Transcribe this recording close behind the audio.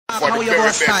how you go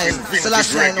style. So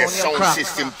that's why I know your crap.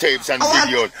 System tapes and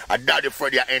videos. A Daddy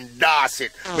Freddy endorse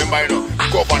it. Remember, you know,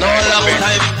 go for no long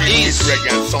time is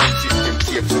reggae and sound system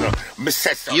tapes, you know.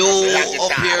 You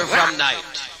up here from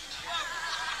night.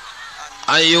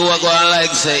 And you are going to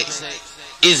like say,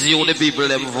 is you the people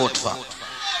them vote for?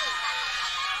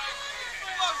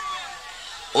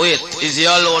 Wait, is you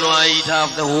alone who eat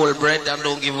half the whole bread and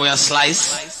don't give away a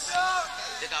slice?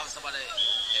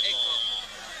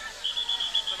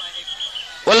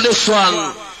 Well, this one,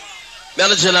 me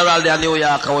and the general there in New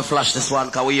York, and we flash this one,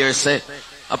 because we hear say,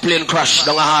 a plane crash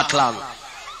down a heartland.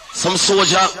 Some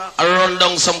soldier run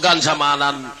down some ganja man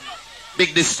and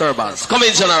big disturbance. Come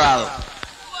in, general.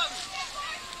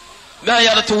 Me and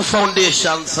you the two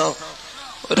foundations, so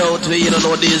without we, you don't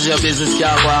know this your business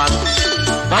can go on.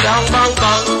 Bang, bang,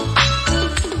 bang.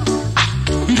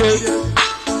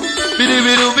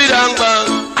 Bidang, bang.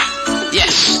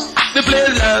 Yes, the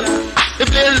plane land. The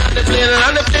plane land, the plane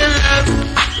land, the plane land.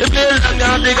 The plane land,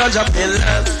 yeah, the ganja plane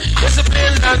land. Yes, the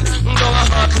plane land, down a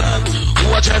heartland. Who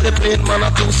watch the plane man, a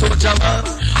two soldier man.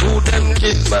 Who them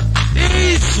kill man?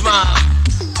 This man.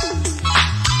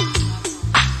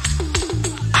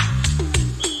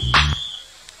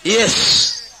 Yes,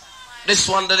 this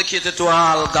one dedicated to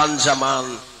all ganja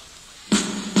man.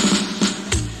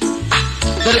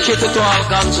 Dedicated to all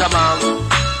ganja man.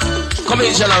 Come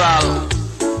in, general.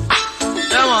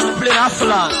 Yeah, man, the plane half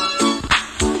land.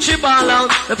 She ball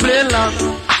out, the plane land.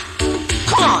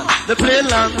 Come on, the plane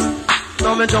land.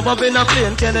 Now me jump up in a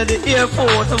plane, Kennedy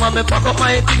Airport. Now me pack up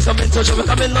my things, I'm in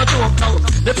Jamaica, me no joke now.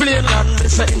 The plane land,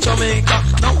 it's in Jamaica.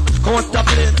 Now, come on the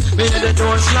plane, me the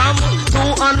door slam. 2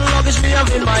 hand luggage me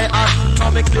have in my hand. Now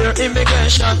me clear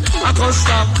immigration, I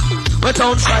custom.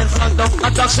 Without sign flag down, a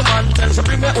taxi man tells me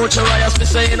bring me out your riot, me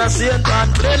say in a St.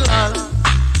 Land, plane land.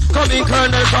 Come in,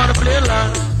 Colonel, for the plane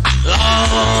land.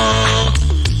 Lord,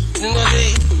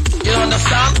 you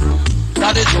understand?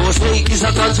 That it Josey is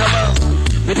a ganja man.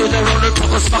 We did a roll the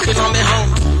clockers fucking on me hand.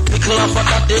 We clap for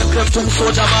that day, came to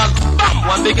soldier man. Bam!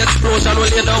 One big explosion will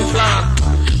lay down flat.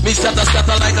 Me scatter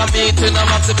like a meeting, I'm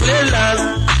at the plane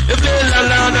land. The plane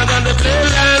land, and the plane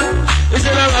land. It's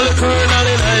in a rally colonel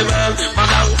in Ivan.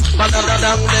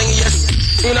 Madang, yes.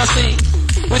 In a sea,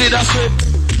 we did a swim.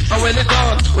 And when it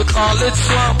gone, we call it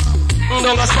swamp.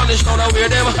 Don't a Spanish now where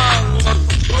them hang.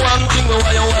 One thing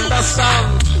why you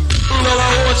understand. Don't a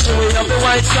ocean we have the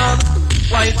white sand.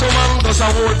 White woman does a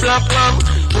whole black lamb.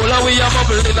 All we have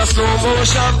bubble in a slow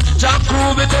motion. Jack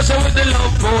Crew be touching with the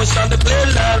love potion. The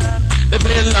plane land. The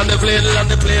plane land, the plane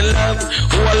land, the plane land.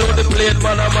 Who alone the plane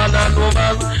man and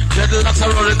woman. Dreadlocks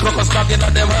around the clockers back in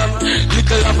them hand.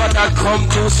 Little of that come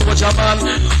to soldier man.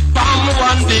 Bam,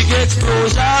 one big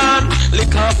explosion.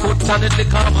 Lick her foot and it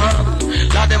lick her hand.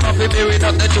 Now them have to bury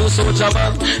that the two soldier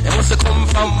man. They must come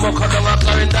from Mocha down a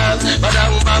Clarendon.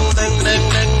 Badang bang, ding, ding,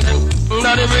 ding, ding.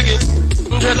 Now the Briggy,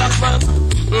 Dreadlocks man.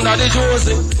 Now the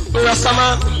Josey, Rasta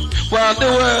man. What the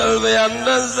world we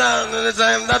understand in the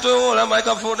time that we hold a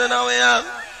microphone in our hand.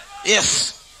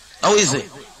 Yes. How is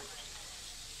it?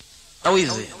 How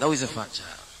is it? How is it, fat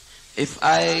child? If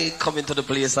I come into the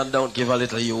place and don't give a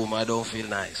little humor, I don't feel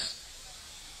nice.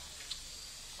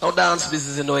 Now dance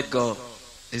business, you know it go,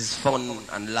 is fun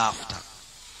and laughter.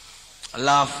 A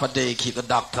laugh a day keep the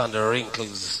doctor and the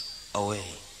wrinkles away.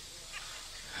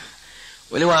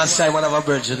 Well, you want to say one of our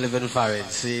virgin living foreign,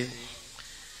 see?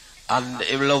 And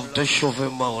he loved to shove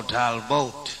him out all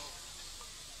about.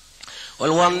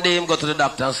 Well, one day he go to the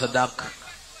doctor and said, Doc,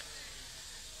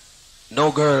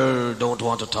 no girl don't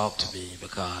want to talk to me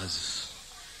because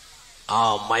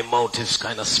my mouth is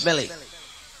kind of smelly.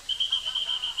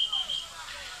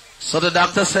 So the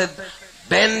doctor said,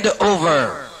 bend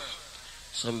over.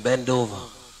 So he bend over.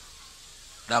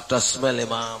 Doctor smell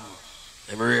him arm.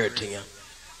 I'm hurting him.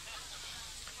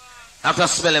 Doctor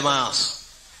smell him ass.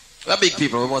 We're big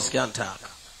people, we must can't talk.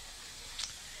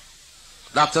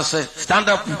 Doctor said, stand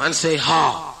up and say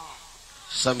ha.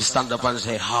 So I stand up and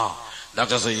say ha.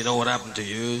 Doctor said, you know what happened to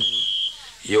you?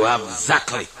 You have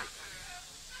exactly.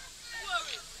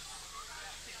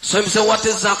 So I said, what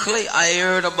exactly? I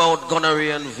heard about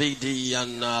gonorrhea and VD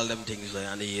and all them things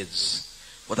and AIDS.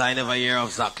 But I never hear of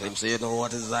exactly. He said, you know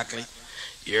what exactly?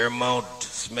 Your mouth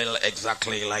smell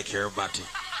exactly like your body.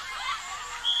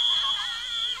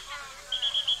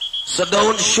 So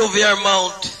don't shove your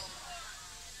mouth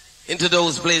into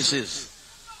those places.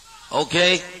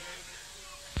 Okay?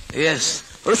 Yes.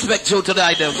 Respect you to the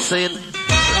item, saying.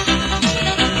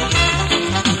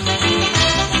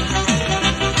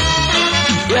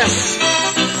 Yes.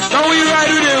 Now we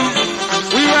ride with him.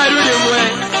 We ride with him way.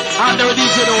 And the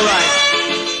DJ don't ride.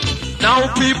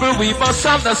 Now people, we must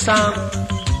understand.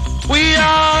 We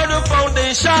are the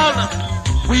civilization.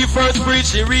 We first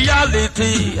preach the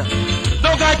reality.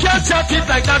 No guy can chat it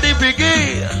like Daddy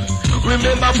Briggy.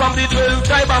 Remember from the 12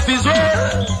 tribe of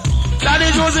Israel,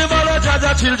 Daddy Josey followed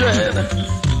Jaja children.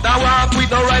 Now walk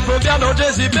with no rifle, we are no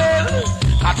Jezebel.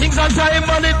 I think sometime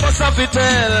on it must have to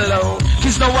tell.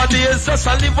 Kids nowadays just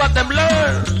a live what them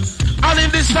learn. And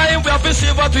in this time we have to see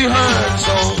what we heard.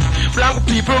 So black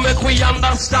people make we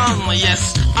understand.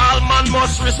 Yes, all man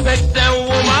must respect them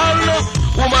woman.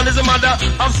 Woman is the mother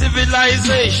of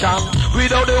civilization.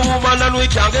 Without a woman and we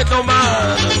can't get no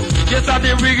man. Yes, I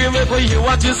did Briggy make we hear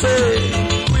what you say.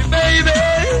 Baby,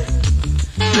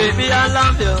 baby I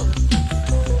love you.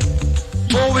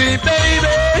 Oh we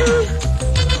baby,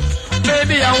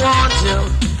 baby I want you.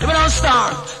 If we don't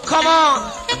start, come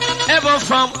on. Ever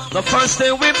from the first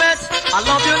day we met, I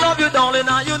love you, darling,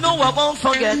 and you know I won't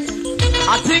forget.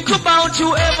 I think about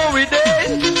you every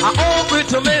day. I hope it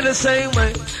to me the same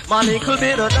way. My little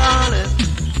bit of darling,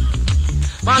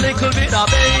 my little bit of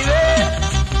baby,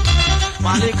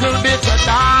 my little bit of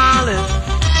darling.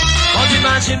 Don't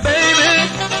imagine, baby,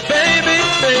 baby,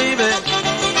 baby.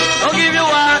 Don't give your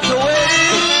heart away.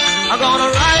 I'm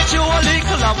gonna write you a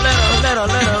little love letter,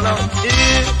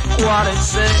 hear what it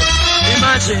says.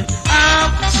 Imagine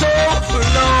I'm so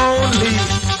lonely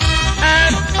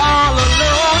and all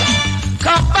alone.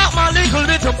 Come back my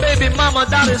little baby mama,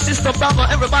 daddy, sister, brother,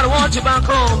 everybody wants you back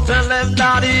home. Tell them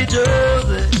Daddy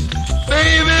Josey.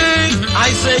 Baby,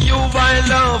 I say you my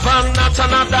love and not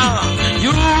another.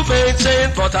 You may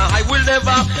change, but I will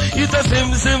never. It's a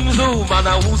sim zoo, man,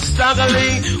 who's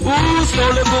struggling, who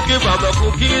stole a cookie from the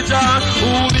cookie jar.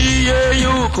 Who be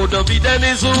you, could be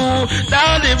Dennis who.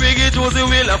 Daddy Briggy Josey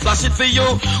will flash it for you.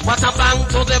 What a bang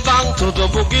to the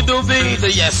boogie to beat.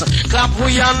 Yes, clap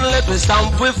we and let me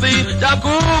stamp with feet. The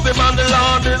groovy man, the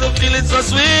Lord, the feeling so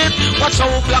sweet. Watch how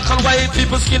black and white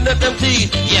people skin at them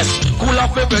teeth. Yes, cool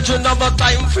off my virgin number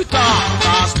time for talk.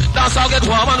 That's how get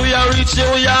warm and we are reach you,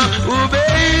 yeah. Oh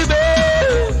baby,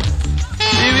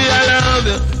 baby I love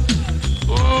you.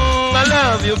 I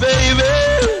love you, baby.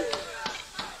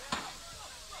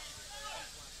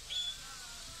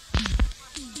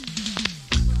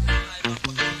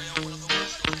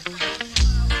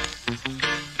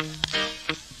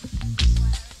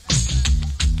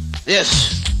 Yes.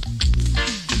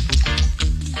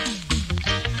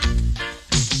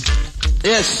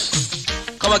 Yes.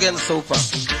 Come again, super.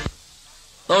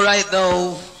 All right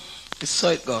now, it's so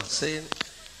it goes, see?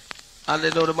 And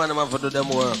they know the man have to do them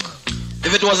work.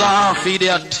 If it was a half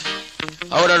idiot,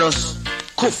 I would have just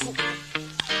coof.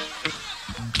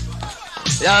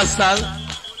 You understand?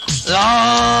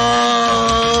 Love.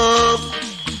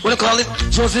 What do you call it?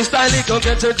 Josey Styling, come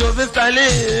get to Josey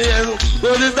Styling.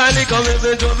 Josey Styling, come get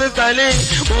to Josey Styling.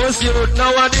 Most youth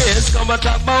nowadays come and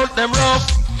talk about them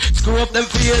rough. Screw up them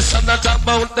face and not talk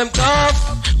about them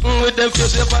tough. With them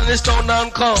face they vanish down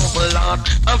and come Lord.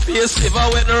 And face river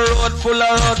with the road full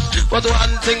of rot. But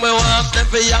one thing we want them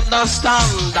to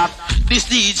understand that this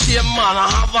DJ man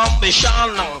have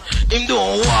ambition. Him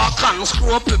don't walk and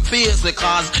screw up him face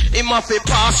because him have to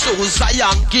pass through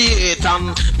Zion gate.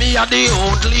 And me are the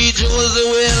only Josey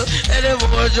will. Any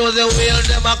more Josey will,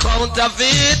 them a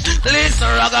counterfeit.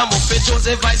 Listen ragamuffin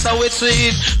Josey vice with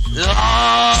sweet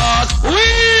Lord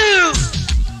will.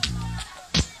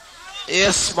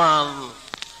 Yes, man.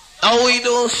 Now we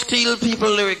don't steal people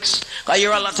lyrics. Cause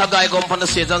you're a lot of guys come on the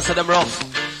stage and say them rough.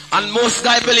 And most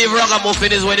guys believe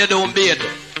ragamuffin is when they don't beard.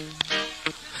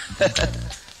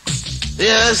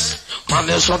 Yes. Man,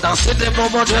 they should have said them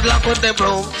over dreadlock with them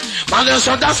broom. Man, they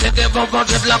should have said them over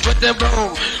dreadlock with them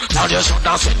broom. Now they should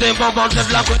have said them over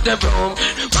dreadlock with them broom.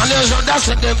 Man, they should have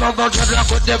said them over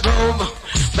dreadlock with them broom.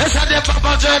 They said them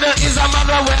over dreadlock is a man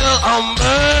well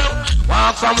humble.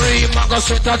 Walk from Rima, go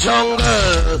sweat a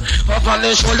jungle. Up on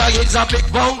the shoulder, it's a big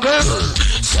bungle.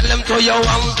 Sell them to your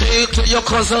one, take to your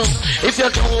cousin. If you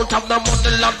don't have the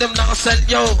money, love them now sell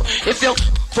you. If you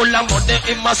full of money,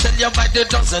 it must sell you by the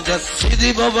dozen. Just see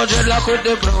the bubble dreadlock with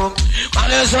the broom.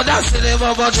 And you should have seen the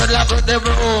bubble dreadlock with the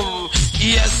broom.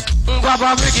 Yes,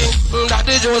 Papa Briggy,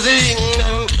 Daddy Josey,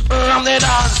 from the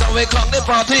dance, so we come the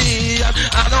party.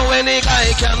 I know any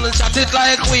guy can chat it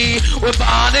like we're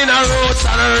born in a roots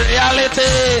and a reality.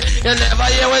 You never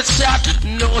hear it chat,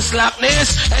 no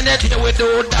slackness. And the day we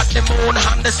do that, the moon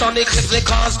and the sun eclipse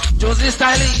cause Josey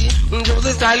Stylee,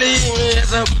 yes,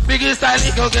 Briggy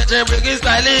Stylee, go get your Briggy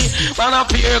Stylee. Man of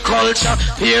pure culture,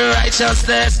 pure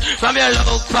righteousness. From your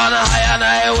look on high and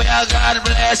high, we are God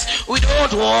bless. We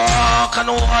don't walk and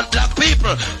want black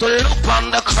people to look on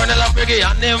the Colonel of Briggy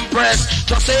and impress.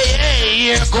 Just say,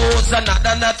 hey, here goes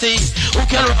another natty who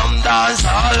can rum dance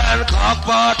all and cock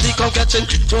party. Come get in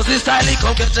Josey Stylee,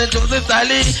 come get in Josey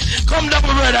Stylee. Come down,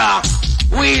 brother.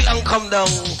 Wheel and come down.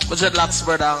 What's it, lads,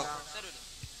 brother?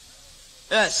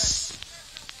 Yes.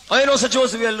 Oh, you know, so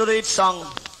Josey will do the song.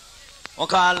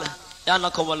 Okay,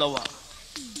 Yana come lower.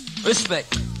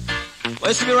 Respect. What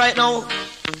you see me right now?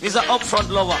 He's an upfront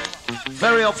lover.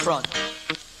 Very upfront.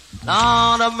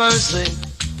 Lord of mercy.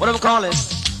 What do we call it?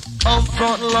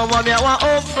 Upfront lover. Me I want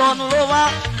upfront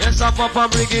lover. Yes, I Papa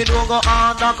Briggy don't go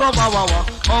undercover.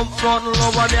 Upfront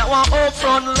lover. Me I want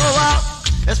upfront lover.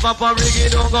 Yes, Papa Briggy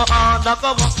don't go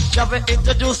undercover. Shall we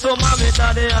introduce to mommy,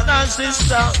 daddy, and our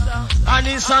sister, and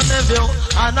his son, nephew,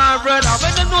 and our brother.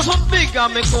 When they know some big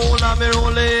and me cool and me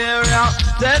roll the area,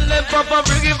 tell them Papa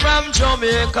Briggy from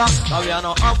Jamaica. Now we are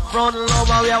no upfront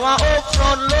lover, we are one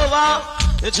upfront lover.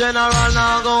 The general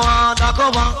now go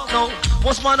undercover. No,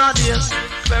 most man of days,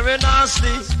 very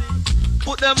nasty.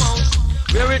 Put them out,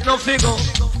 wear it no figure.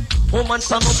 Woman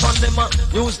stand up on them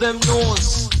and use them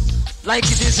nose. Like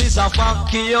this is a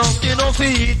funky up, you know,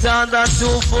 feet on that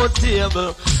 2-foot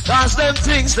table. Cause them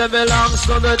things that belongs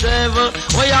to the devil.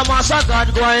 When your master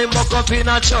God go and muck up in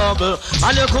a trouble,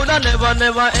 and you coulda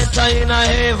never enter in a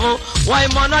heaven. Why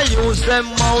man I use them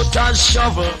mouth as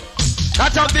shovel?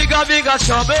 That's a bigger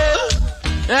trouble.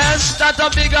 Yes, that's a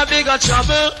bigger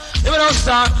trouble. If we don't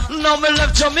start, now me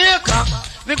left Jamaica,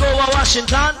 we go to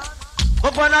Washington.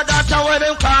 Up on a daughter where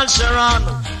them call Sharon.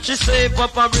 She say,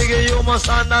 Papa Briggy, you must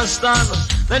understand.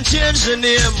 Then change the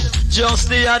name just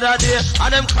the other day,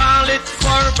 and them call it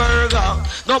for burger.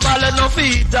 Nobody no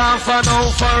feet off and no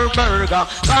for burger.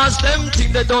 Cause them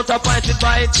think they don't appointed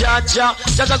by Jaja.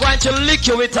 Jaja going to lick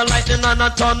you with a lightning and a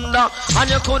thunder. And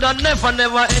you coulda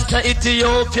never enter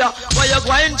Ethiopia, where you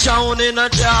going down in a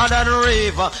Jordan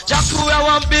River. Jack, we have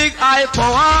one big high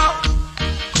power.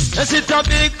 Yes, it's a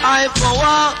big high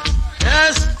power.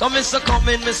 Yes, come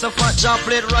Mr. Fat Job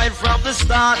played right from the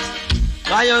start.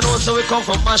 Now you know, so we come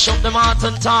from mash up the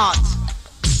mountain tart.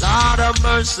 Lord of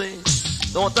mercy,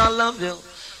 don't I love you?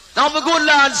 Now the good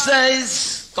Lord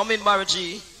says, come in,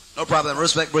 Barry. No problem,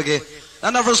 respect Briggy.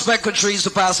 And of respect countries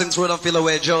to passing through, don't feel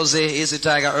away. Josey, Easy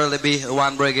Tiger, Early B, the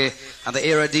One Briggy, and the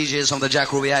era DJs from the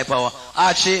Jack Ruby High Power.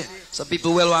 Archie, some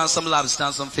people will want some lobster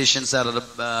and some fish inside of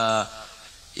the,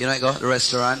 you know, the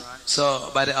restaurant.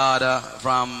 So, by the order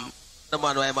from the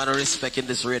man who I'm on respect in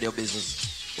this radio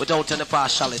business without any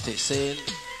partiality, saying,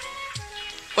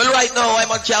 well, right now I'm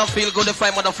on can't feel good if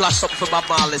I'm on a flash up for Bob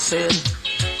Marley, saying,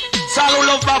 so who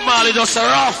love Bob Marley just a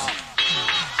rough.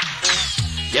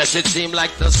 Yes, it seems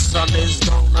like the sun is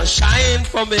gonna shine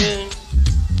for me.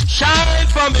 Shine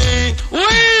for me.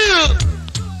 Will.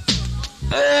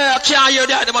 I can't hear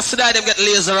that. They must die. Them get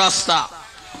laser rasta.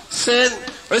 Saying,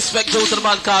 respect to the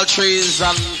man called Trees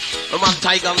and the man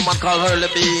Tiger and the man called Hurley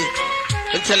B.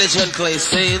 Intelligently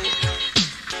saying,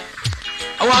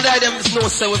 I want to them know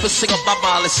say we sing a Bob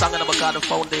Marley song and about the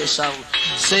foundation.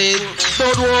 Saying,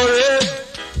 don't worry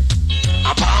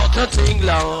about a thing,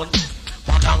 Lord.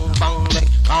 Bang, bang, bang.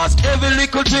 Cause every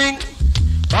little thing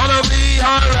gonna be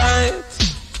alright.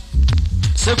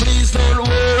 So please don't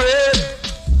worry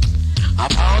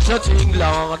about a thing,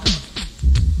 Lord.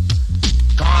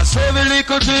 Cause every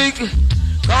little thing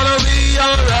gonna be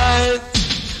alright.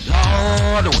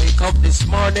 Lord, wake up this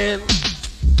morning,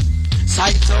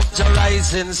 sight of the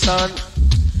rising sun.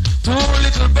 2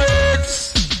 little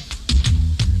birds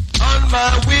on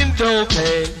my window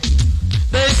pane,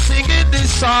 they singing these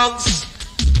songs.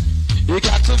 You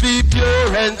got to be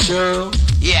pure and true.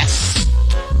 Yes,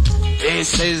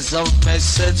 this is a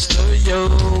message to you.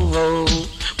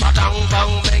 Badang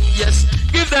bang bang, yes.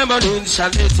 Give them an inch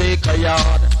and they take a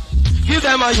yard. Give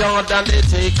them a yard and they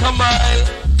take a mile.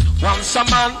 Once a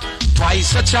man,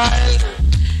 twice a child.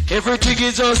 Everything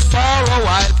is just for a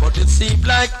while, but it seems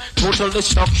like total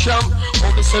destruction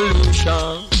of the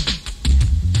solution.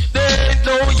 There ain't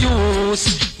no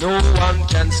use, no one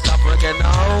can stop again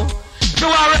now. Do a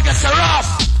reggae so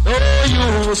rough,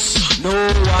 no use, no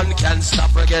one can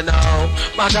stop again now.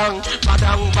 Madang,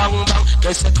 madang, bang, bang.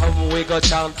 They say come we go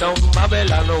chant down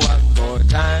Babylon one more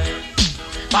time.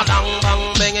 Badang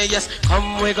bang bang, yes,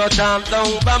 come we go chant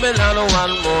down Babylon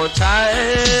one more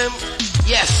time.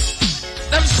 Yes,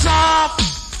 them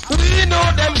soft, we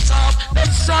know them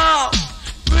soft,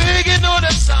 Briggy know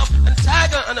them soft, and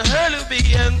Tiger and Hurley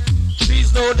begin.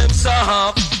 Please know them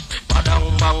soft.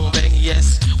 Badang bang bang,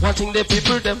 yes. One thing the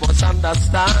people them must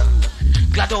understand.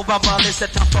 Glad over Marley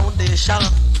set a foundation.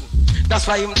 That's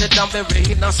why him dead and very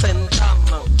innocent.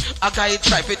 A guy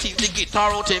try to teach the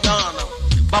guitar out him on.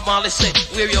 But Marley say,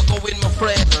 where you going, my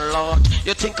friend, Lord?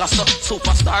 You think I some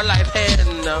superstar like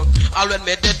hen? All when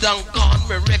me dead and gone,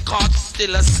 my record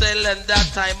still a sell. And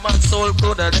that time my soul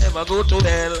could never go to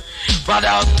hell.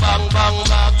 Badang bang bang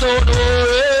bang, don't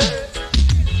worry.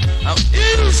 Now,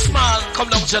 Eastman, come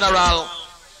down, General.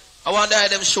 I want to have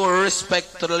them show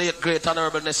respect to the late, great,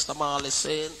 honorable Nesta Marley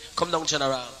saying, come down,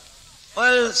 General.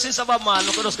 Well, since about man,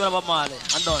 look at us go about Marley.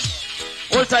 And done.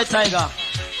 Hold tight, Tiger.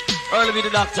 Early be the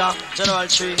doctor, General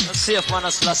Tree, and safe man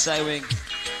as last I wing.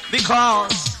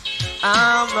 Because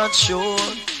I'm not sure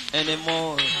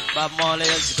anymore. Bob Marley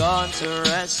has gone to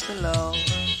rest alone.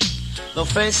 The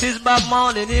faces Bob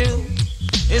Marley knew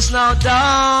is now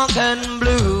dark and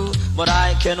blue. But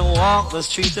I can walk the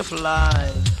street of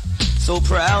life. So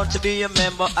proud to be a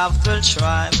member of the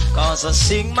tribe. Cause I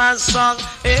sing my song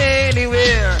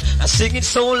anywhere. I sing it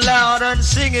so loud and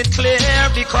sing it clear.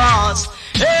 Because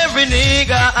every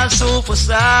nigga a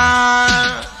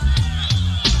superstar.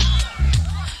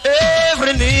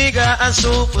 Every nigga a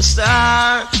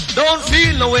superstar. Don't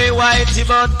feel no way whitey,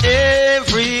 but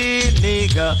every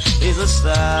nigga is a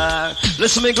star.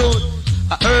 Listen me good.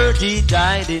 I heard he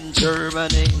died in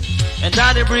Germany. And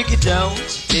Daddy Briggy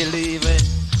don't believe it.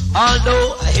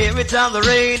 Although I hear it on the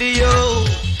radio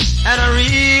and I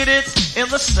read it in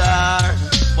the Star,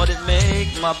 but it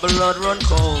make my blood run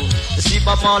cold to see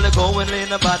Bob Marley going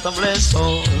in a bottomless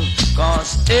hole.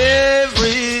 Cause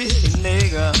every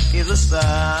nigga is a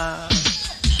star.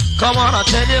 Come on, I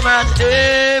tell you man,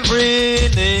 every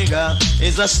nigga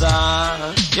is a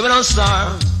star. Give me no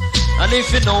star. And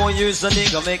if you know you's a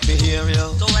nigga, make me hear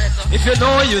you. If you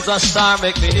know you's a star,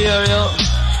 make me hear you.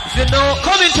 If you know,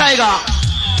 come in, Tiger.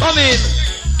 Come in.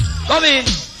 Come in.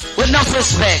 With enough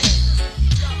respect.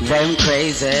 Them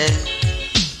crazy.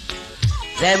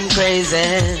 Them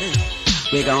crazy.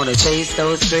 We're gonna chase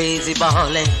those crazy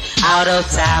ballin' out of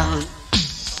town.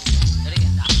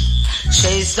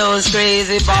 Chase those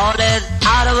crazy ballin'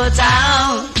 out of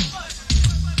town.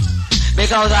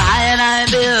 Because I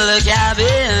build a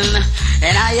cabin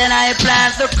and I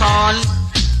plant the corn.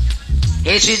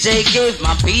 HJ gave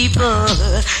my people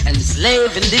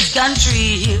enslaved in this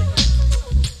country.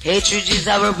 Hatred is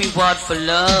our reward for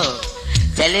love.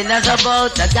 Telling us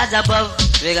about a God above.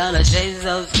 We're gonna chase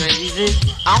those crazy.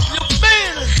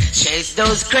 Chase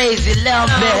those crazy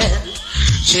lovers.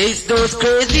 Chase those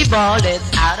crazy ballets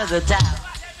out of the town.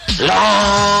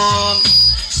 Long.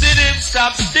 See them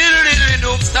stop, still diddly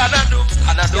doop, stop and doop,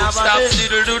 stop,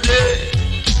 still do day.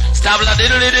 Stop la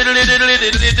diddly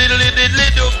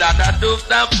doop, da doop,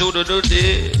 stop, do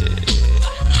day.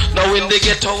 Now when they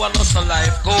get to one us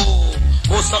life go.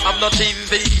 Most of them no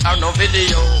TV or no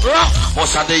video.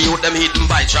 Most of the youth them hidden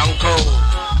by Janko.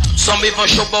 Some even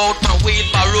show out and weed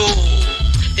barrow.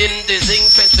 In the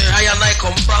zinc fence where I and I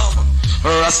come from.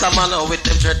 Rastaman with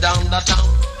them dread down the town.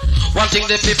 One thing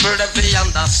the people that they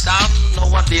understand.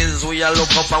 Nowadays we are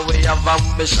look up and we have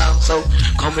ambition. So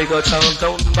come we go down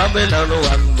Babylon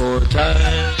one more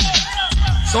time.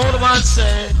 So the man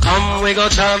say, come we go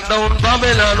down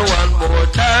Babylon one more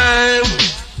time.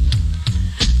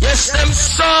 Yes, them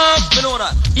soft, you know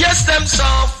that. Yes, them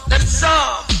soft,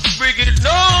 Briggy,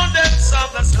 no, them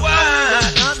soft, that's why.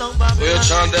 We'll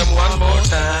chant them one more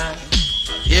time.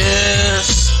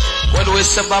 Yes. When we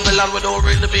say Babylon, we don't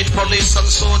really mean police and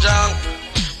soldier,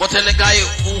 but any guy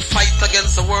who fight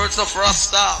against the words of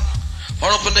Rasta. Or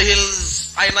up in the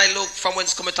hills, I look from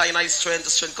whence cometh I strength.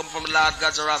 The strength come from the Lord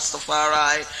God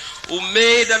Rastafari, who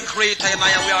made and created I,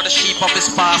 and we are the sheep of his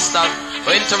pasture.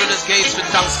 We enter in his gates with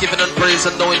thanksgiving and praise,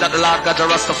 and knowing that the Lord God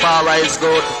Rastafari is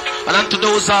good. And unto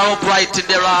those who are upright in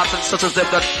their heart, and such as them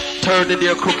that turn in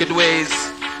their crooked ways,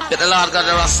 that the Lord God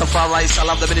Rastafari shall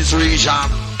have them in his region.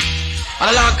 And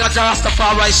the Lord God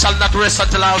Rastafari shall not rest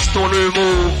until our stone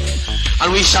remove. And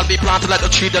we shall be planted like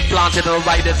a tree that planted and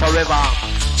abided forever.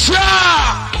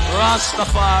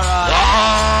 Rastafari.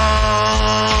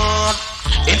 Lord,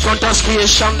 in front of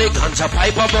creation, the ganja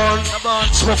pipe are burn.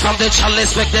 Smoke from the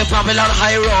chalice, make the Babylon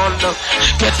high run.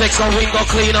 Get vexed and we go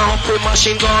clean up with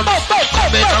machine gun.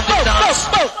 Come in on the dance.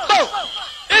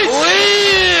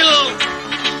 Wheel.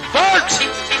 Bert.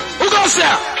 Who goes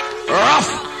there? Rough.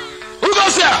 Who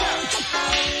goes there?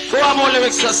 Who are more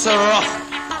lyrics that's rough?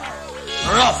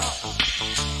 Rough.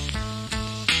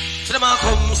 See them all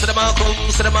come, see them all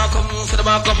come, see them all come, see them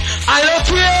all come. I don't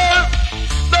care.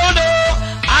 No,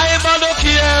 I don't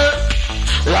care.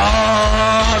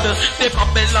 Lord, the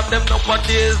Babylon, them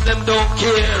nowadays, them don't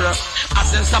care. As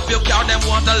them stop your car, them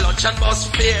want a lunch and bus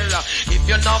fare. If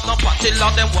you know no party,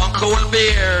 Lord, them want cold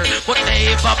beer. But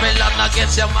hey, Babylon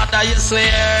against your mother, you swear.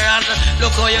 And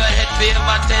look how your head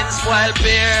favor 10 spoiled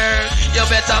beer. You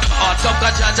better part up,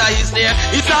 cause Jaja is near.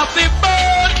 It's a big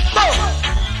bird.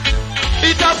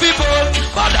 It a people,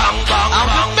 badang bang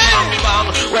bang bang bang.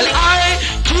 Well, I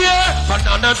care for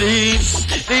none of these.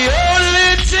 The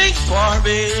only thing for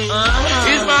me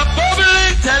is my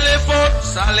public telephone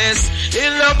solace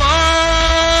in the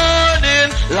morning.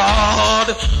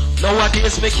 Lord,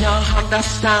 nowadays me can't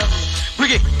understand.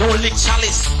 Briggy, don't lick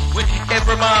chalice with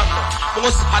every man.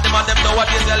 Most of them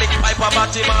nowadays they lick pipe or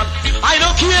batty man. I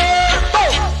don't care.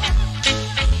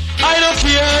 I don't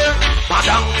care.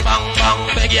 Badang bang bang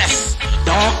bang, yes.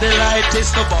 Dog delight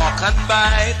is to bark and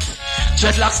bite.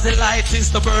 Dreadlocks delight is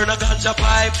to burn a ganja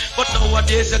pipe. But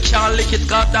nowadays you can't lick it,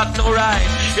 cause that no right.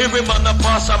 Every man a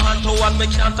pass a man to one, me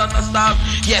can't understand.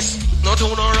 Yes, no do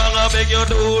no wrong, I beg you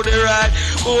do the right.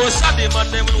 Oh, saddy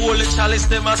man, them holy chalice,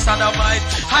 them a sodomite.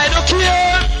 I don't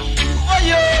care. Oh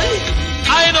yeah,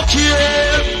 I don't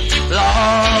care.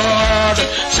 Lord,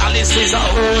 chalice is a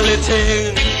holy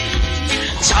thing.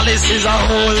 Chalice is a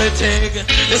holy thing,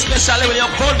 especially when you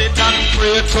burn it and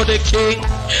pray to the King.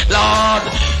 Lord,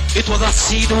 it was a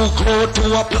seed who grew to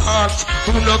a plant,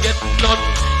 who no get none,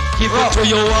 give it to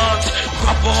your want.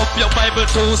 Grab up your Bible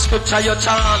to scripture your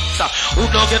chant. Who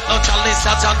no get no chalice,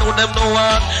 I know them no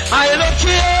one. I don't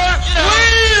care.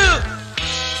 Will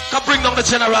can bring down the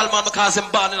general man because him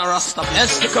born in a Rasta.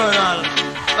 Yes, the colonel.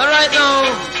 But right now,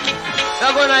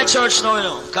 we're going to church now, you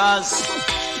know, cause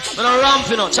we're not ramp,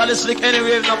 you know, chalice lick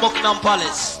anywhere in the Buckingham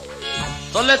Palace.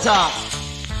 So let her,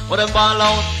 what them born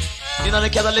loud, you know, the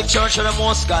Catholic Church are the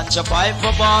most ganja pipe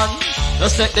for born.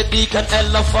 Just take the deacon,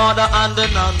 elder, father, and the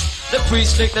nun. The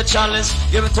priest lick the chalice,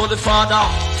 give it to the father.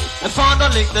 The father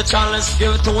lick the chalice,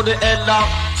 give it to the elder.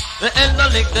 The elder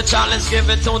lick the chalice, give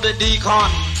it to the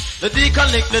deacon. The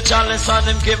deacon lick the chalice and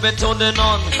him give it to the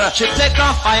nun. She take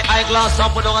off eyeglass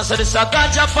and put on and say, this is a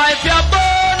ganja pipe, you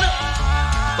burn.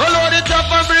 Go load it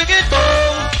up and bring it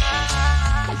down.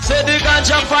 Say the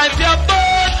ganja pipe you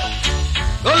burn.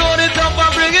 Go load it up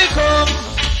and bring it home.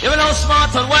 You will know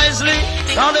smart and wisely.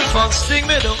 Now the fox sting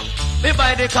me down. Me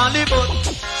buy the candy bun.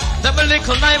 Then me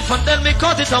little knife and then me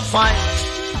cut it up fine.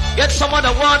 Get some of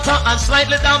the water and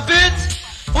slightly damp it.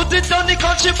 Put it on the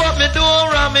country but me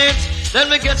don't ram it. Then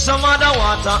me get some other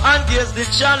water and gaze the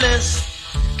chalice.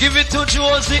 Give it to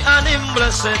Josey and him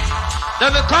bless it.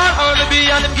 Then we call early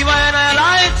be and him give a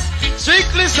light.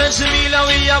 Strictly Sensimilia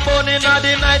we are born in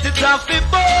the night. It's half the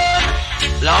burn.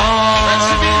 Lord,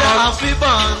 Sensimilia half the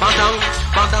burn.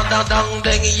 Bang dang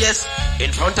dang, yes.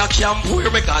 In front of camp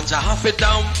where me ganja half it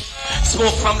down.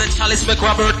 Smoke from the chalice make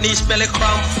Robert niche belly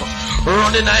cramp.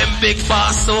 Running a him big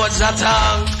fast soldier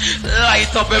tank.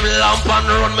 Light up him lamp and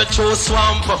run me through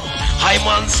swamp. High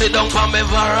man sit down from me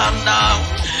veranda.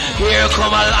 Here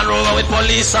come a Land Rover with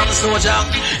police and soldier.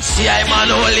 See I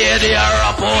man old lady a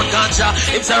rap out ganja.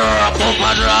 It's a rap up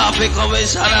a traffic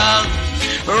commissioner.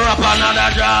 Rap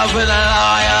another draft with a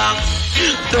lion.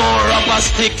 Don't rap a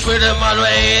stick for the man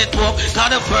where it walk. Cause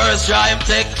the first draw him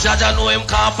take Jaja know him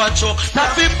cough and choke.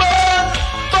 That be burn,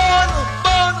 burn,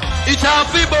 burn. It have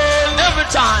be burn every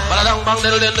time. Bang bang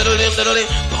diddle diddle diddle diddle.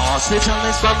 Pass the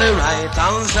chalice from the right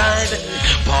hand side.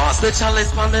 Pass the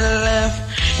chalice from the left.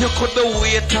 You could be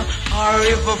waiter or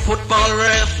even football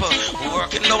ref.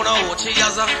 Working down a hotel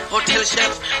as a hotel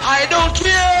chef. I don't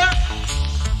care.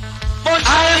 But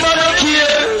I don't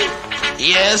care.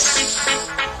 Yes.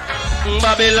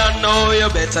 Babylon, no, you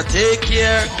better take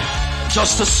care.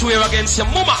 Just to swear against your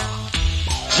mama.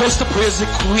 Just to praise the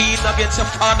queen against your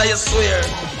father, you swear.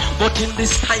 But in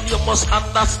this time you must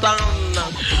understand.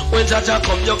 When Jaja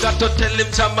come, you got to tell him,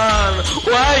 Jaman,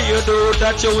 why you do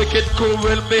that, you wicked, cruel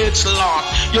bitch, Lord.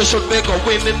 You should make a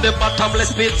win in the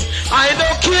bottomless pit. I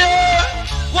don't care.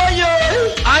 Why you?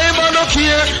 I don't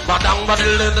care. Badang,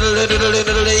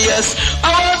 yes.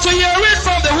 I want to hear it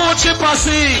from the Hoochie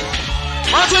Posse.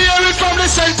 I want to hear it from the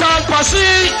Central Posse.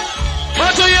 I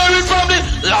want to hear it from the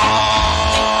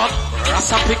Lord.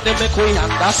 Rasta pick them, make we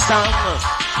understand.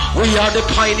 We are the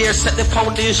pioneers, set the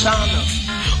foundation.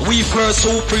 We first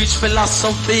who preach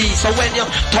philosophy. So when you're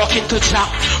talking to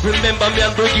Jack, remember me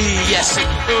and Briggy, yes.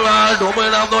 I don't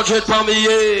have no dread for me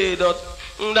head.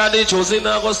 Daddy Josey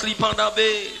now go sleep on the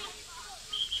bed.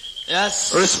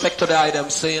 Yes. Respect to the item,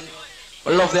 saying.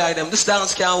 I love the item. This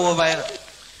dance can't go over here.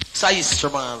 It's a history,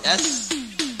 man. Yes.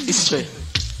 History.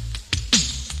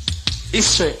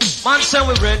 History. Man say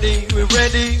we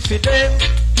ready for them.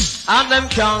 And them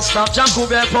can't stop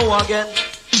Jacob power again.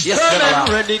 Yes,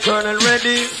 Colonel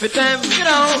ready for them, you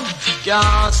know.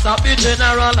 Can't stop the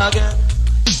general again.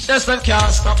 Yes, them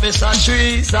can't stop Mr.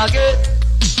 Trees again.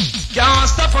 Can't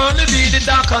stop only be the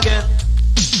dark again.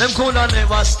 Them coulda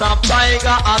never stop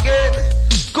Tiger again.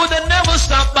 Coulda never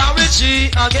stop Barry G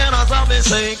again. As I've been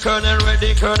saying, Colonel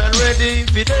ready for them.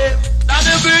 Not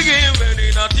the Briggy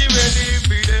ready, not the ready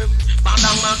for them.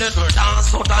 Madam man, they do dance,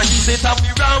 so that he sit up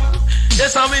around.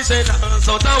 Yes, I mean say dance,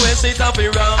 so that we sit up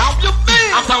around. How you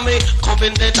feel? After me, come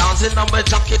in the dancing on my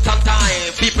jacket and tie.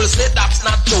 People say that's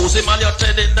not Josey, man, you're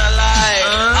telling the lie.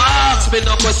 Ask me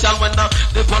no question when I'm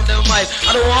on the mic.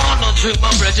 I don't want to drink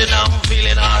my bread, and I'm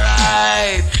feeling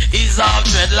alright. He's all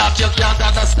dreadlock, you can't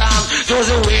understand.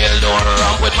 Josey will do a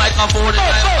rump with microphone in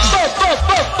my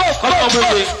mouth. Come on,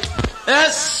 baby.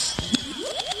 Yes.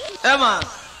 Yeah, man.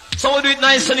 So we do it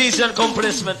nice and easy and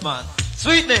complacement, man.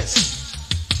 Sweetness.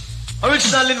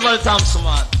 Original Linval Thompson,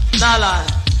 man. Nah lie.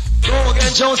 Go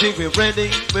again, Josey. We're ready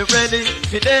for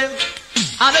them.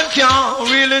 And them can't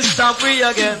really stop we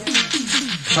again.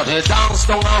 So they dance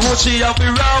down a hoochie up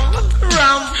around.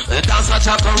 They dance a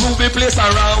Jack and Ruby place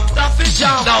around. That fit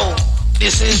jam. Now,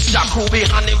 this is Jack Ruby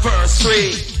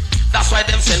anniversary. That's why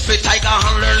them send for Tiger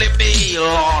and Lily B,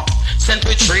 Lord. Send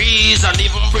for Trees and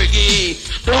even Briggy.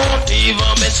 Don't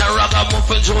even mention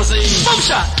Ragamuffin Josey. Boom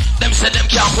shot. Them say them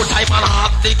can't put time on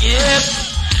half the gate.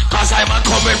 Cause I'm a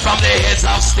coming from the heads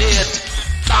of state.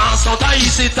 Dance out and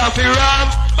easy top around.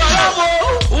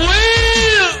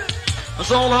 Will.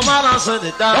 That's all I'm on, I said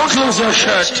it down. Don't lose your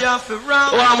shirt.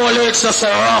 One more legs are so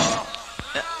rough.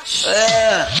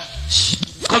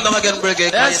 Come down again,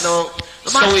 Briggy. Yes. You know. The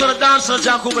man to the dancer,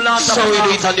 Jack Kubalata. So we do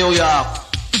it in New York.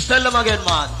 Tell them again,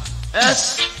 man.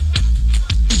 Yes.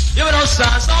 You know,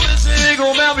 stand, somebody say, go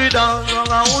me down,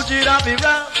 wrong, I want you to be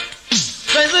round.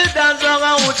 Say, sit down, wrong,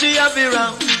 I want you to be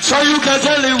round. So you can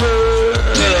tell the world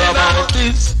about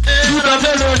this. You can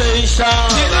tell the nation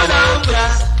about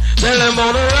that. Tell them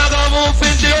all the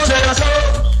ragamuffin Josey.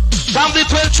 From the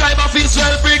 12 tribe of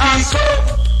Israel, Briggy.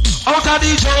 Out of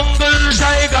the jungle,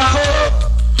 Tiger.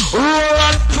 Roar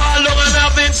and follow and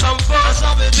having some fun.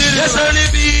 Yes, only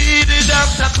be the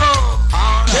doctor come.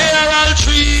 Here all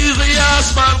trees, the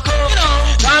aspen come.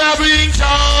 Can I bring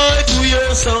joy to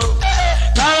your soul?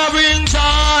 Can I bring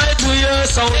joy to your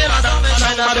soul?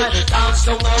 Dance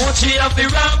to my Uchi of the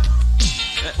ram.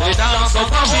 We dance to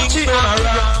my Uchi of the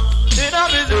ram.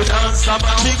 We dance to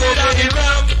my Uchi of the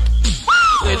ram.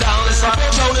 We dance to my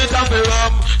Uchi of the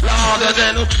ram. Louder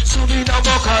than so many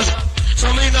buckers. So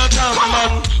me not come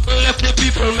man, left the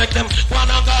people make them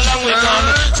wanna go along with them.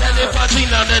 Tell the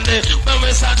patina then they, when we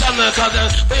sat down cause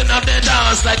they not they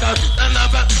dance like a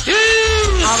another.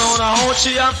 I don't know how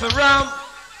she and for ram.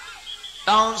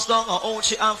 Dance down how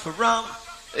she and for ram.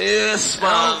 Yes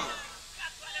man.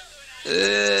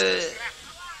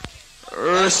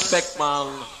 Respect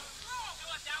man.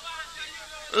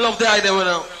 Love the idea we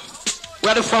know.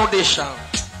 We're the foundation.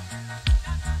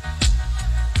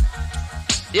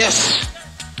 Yes.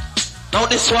 Now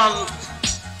this one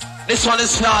is for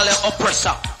all the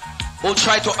oppressor who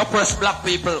try to oppress black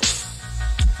people.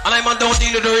 And I'm don't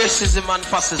deal with the racism and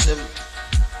fascism.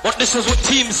 But this is what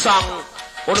team song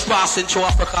for the passing through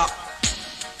Africa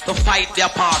to fight the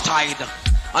apartheid.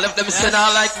 And if them say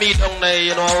not like me down there,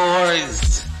 you know,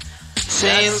 worries.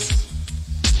 Saying,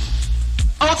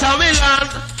 out of me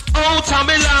land, out of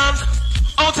me land,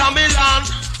 out of me land,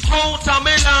 out of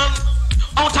me land,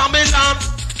 out of me land,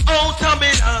 out of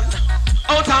me land.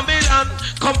 Out of Milan,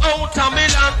 come out of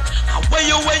Milan. Where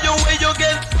you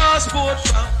get passport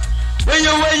from? Where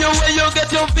you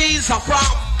get your visa from?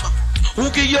 Who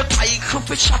give you title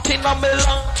for shot in a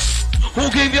Milan? Who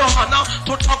give you honor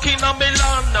to talk in a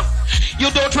Milan?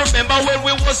 You don't remember when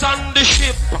we was on the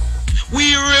ship?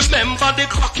 We remember the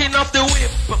clocking of the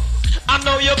whip. And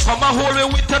now you come and hold me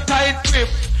with a tight grip.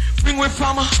 Bring we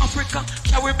from Africa,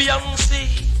 Caribbean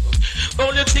Sea.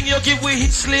 Only thing you give we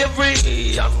is slavery.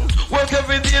 And work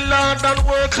every day, Lord, and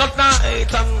work at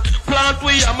night. And plant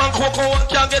we yam and cocoa and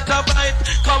can't get a bite.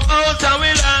 Come out of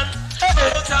Milan,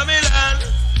 out of Milan,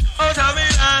 out of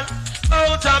Milan,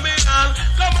 out of Milan.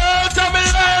 Come out of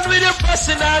Milan with your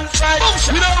fussing and fight.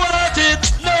 We don't want it,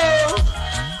 no.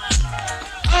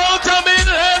 Out of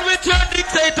Milan with your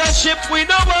dictatorship, we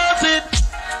don't want it.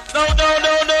 No.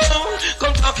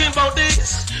 Come talking about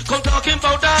this, come talking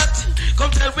about that. Come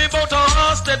tell me about a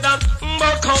hosted and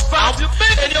about comfort.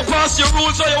 And you pass your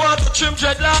rules or you want to trim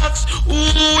dreadlocks. Who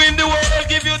in the world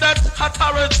give you that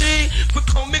authority? We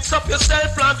come mix up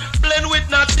yourself and blend with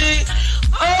natty.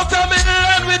 Out of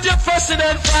Milan with your fussing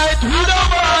and fight. We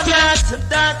don't want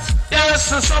that.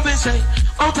 Yes, and somebody say,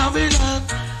 out of Milan,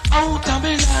 out of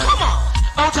Milan. Come on.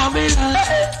 Out of Milan,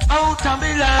 out of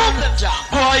Milan.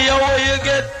 Boy, where you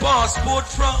get passport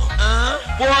from?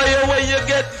 Boy, where you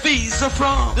get visa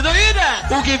from? Did you hear that?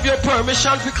 Who give you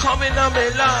permission to come in a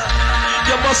Milan?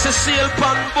 You must sail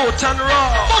pan boat and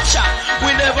rock. We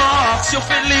never ask you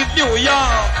to leave New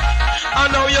York.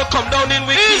 And now you come down in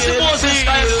with easy Moses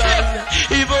style.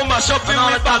 Even mash up in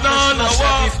with banana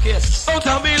walk. Out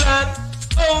of Milan,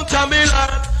 out of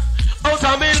Milan, out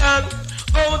of Milan,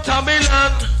 out of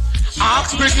Milan.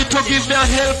 Ask Briggy to give me a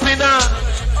helping hand.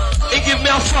 He give me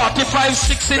a 45,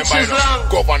 6 inches long.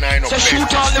 So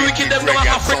shoot all the wicked them from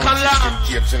African land.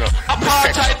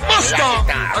 Apartheid must go.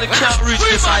 And they can't reach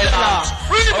this island.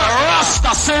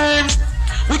 Rasta sing.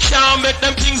 We can't make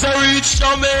them things reach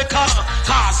Jamaica.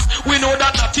 Cause we know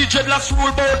that the dreadlocks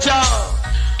rule bout ya.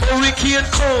 Hurricane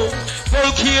come,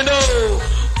 volcano.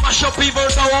 Mash up people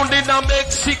down in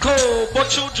Mexico.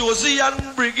 But you Josey and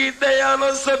Briggy, they are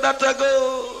not so that I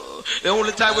go. The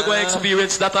only time we're going to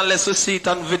experience that unless we see it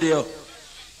on video.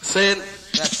 Saying,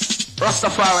 yes,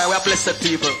 Rastafari, we are blessed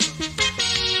people.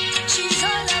 She's all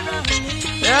around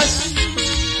me. Yes?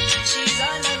 She's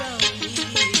all around me.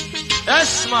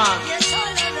 Yes, man. Yes,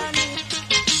 all around me.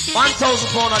 1,000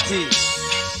 pound a tea.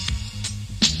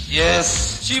 Yes.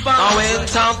 Now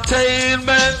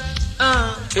entertainment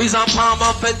is a form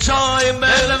of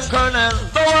enjoyment. Colonel,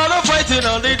 the world of fighting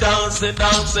on the dance, the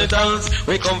dance, the dance.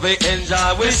 We come to enjoy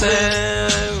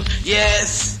ourselves.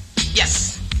 Yes,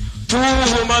 yes. 2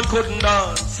 women couldn't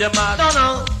dance, yeah man.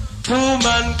 No. 2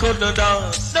 men couldn't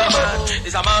dance. No.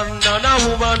 It's a man and a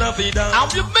woman of the dance. How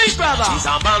you mean, brother? It's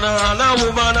a man and a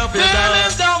woman of the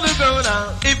dance. Down the girl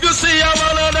now. If you see a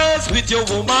man dance with your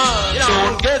woman,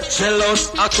 don't get jealous.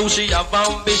 Actually, she have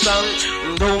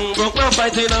ambition. Don't broke the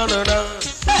fighting on the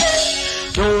dance.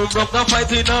 Don't broke the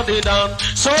fighting on the dance.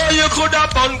 So you could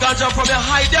have bun ganja from your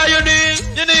hide there, you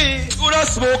need. Could have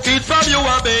smoke it from you,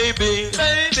 baby.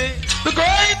 The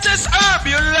greatest herb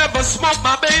you'll ever smoke,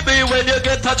 my baby, when you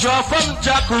get a draw from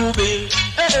Jack Ruby.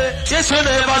 Yes, you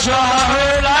never draw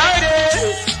her like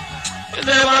this. You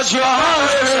never draw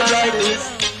her like this.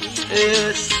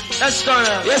 Yes. Yes,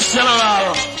 Colonel. Yes,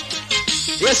 General.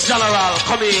 Yes, General.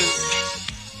 Come in.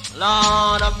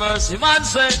 Lord of mercy, man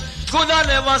say, could I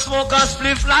never smoke a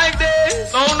spliff like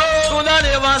this? No. Could I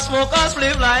never smoke a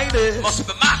spliff like this? Must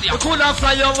be mad, yeah. You could have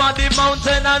fly over the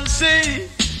mountain and sea.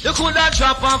 You could have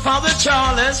drop off of the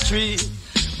Charles tree.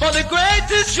 But the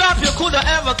greatest drop you could have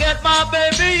ever get, my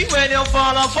baby, when you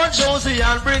fall off on Josey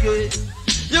and Briggy.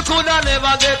 You could have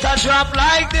never get a drop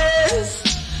like this.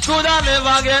 Could have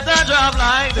never get a drop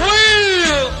like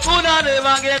this. Could have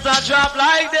never get a drop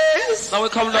like this. Now we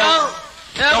come down.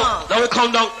 Now we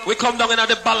come down. We come down in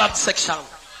the ballad section.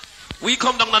 We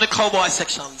come down in the cowboy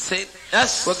section. See?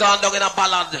 Yes. We're going down in a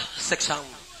ballad section.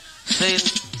 See?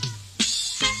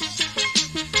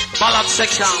 Ballad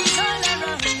section.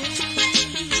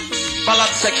 Ballad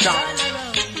section.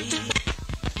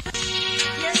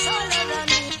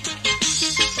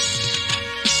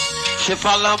 She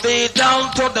follow me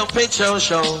down to the picture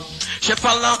show. She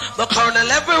follow the colonel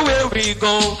everywhere we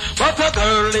go. But a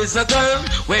girl is a girl,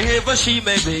 wherever she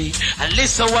may be. And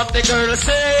listen what the girl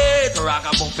said.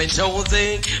 Ragamuffin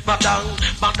Josey, badang,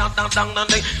 badang, dang, dang, dang,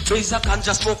 dang. Please, I can't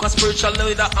just smoke a spiritual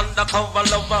leader, undercover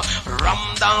lover. Ram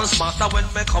dance master when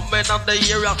me come in on the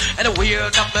area. And the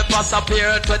weird that me pass up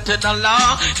here, $20.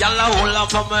 Y'all hold up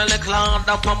from my leg, land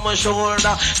up on my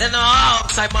shoulder. Then I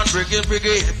ask Simon Briggy,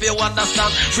 if you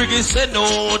understand. Briggy said no,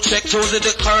 check Josey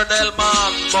the colonel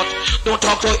man. But don't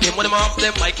talk to him when him have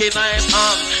them mic in his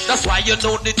hand. That's why you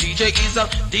know the DJ is a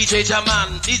DJ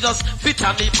Jaman. He just fit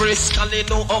and he brisk and he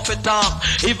know how to talk.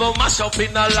 Even mash up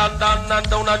in London and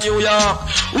down in New York.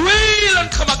 Wheel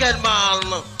and come again,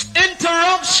 man.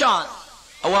 Interruption.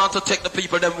 I want to take the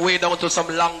people them way down to some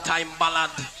long time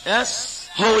ballad. Yes.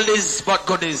 Holies but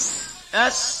goodies.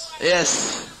 Yes.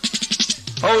 Yes.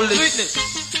 Holies. Sweetness.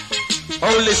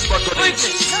 Holies but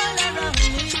goodies.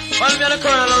 Well, me and the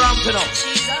colonel around you know.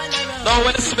 Now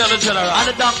when it's me and the general. And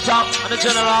the doctor and the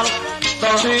general. The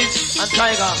trees and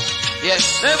tiger.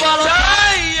 Yes. They want to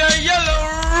tie a yellow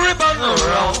ribbon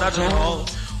around that whole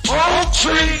oak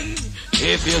tree.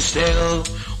 If you still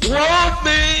want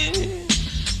me,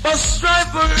 but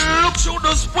strive to look through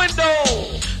this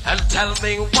window and tell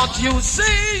me what you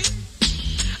see.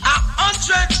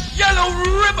 100 yellow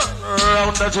ribbon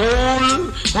around that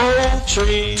whole oak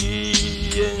tree.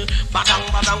 Badang,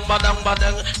 badang, badang,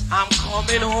 badang. I'm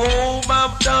coming home,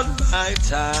 I've done my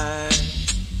time.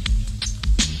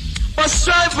 But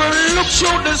strive to look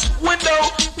through this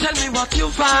window, tell me what you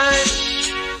find.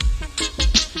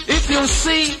 If you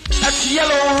see that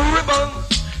yellow ribbon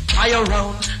tie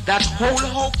around that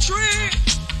whole oak tree,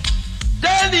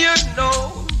 then you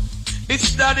know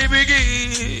it's Daddy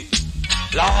Briggy.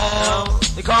 Long,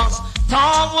 because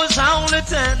Tom was only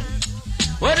 10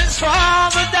 when his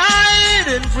father died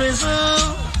in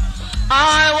prison.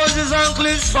 I was his uncle,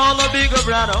 his father, bigger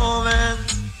brother, oh man.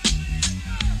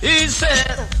 He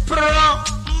said,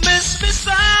 promise me,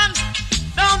 son,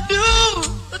 don't do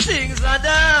the things I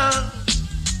done.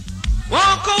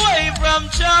 Walk away from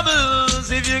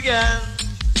troubles if you can.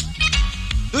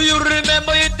 Do you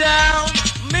remember you down,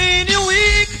 mean you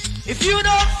weak? If you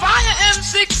don't fire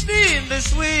M16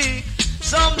 this week,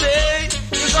 someday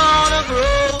you're gonna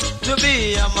grow to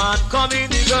be a man. Coming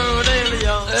the girl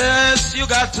young. Yes, you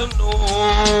got to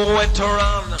know when to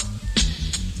run,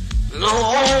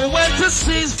 know when to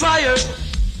cease fire,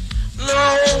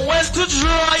 know when to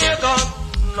draw your gun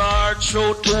or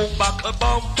throw two back a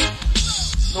bomb.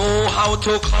 Know how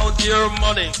to count your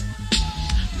money,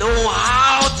 know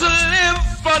how to live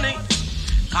funny.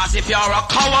 Cause if you're a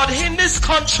coward in this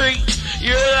country,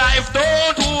 your life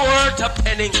don't worth a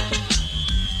penny.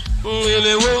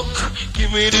 Really work,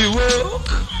 give me the work,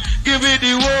 give me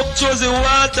the work, Josey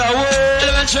want a work.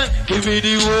 Give me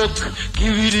the work,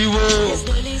 give me the work,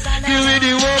 give me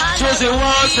the work, Josey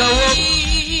want a work.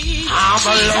 I'm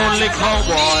a lonely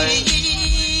cowboy,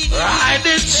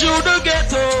 riding through the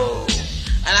ghetto,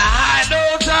 and I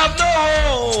don't have no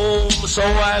home, so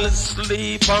I'll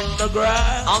sleep on the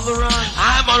grass, on the run.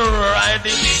 I'm a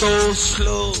riding so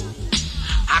slow,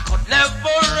 I could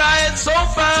never ride so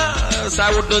fast.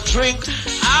 I wouldn't drink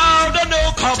out of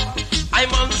no cup, I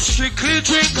must strictly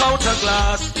drink out a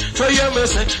glass. So you me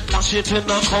say, dash it in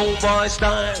a cowboy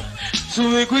style, so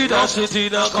we dash it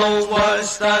in a cowboy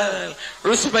style.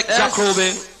 Respect Jack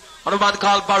Ruby, and a man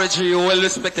called Briggy, well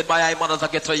respected by I man as a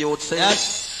ghetto youth.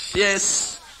 Yes, yes.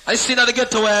 I see that the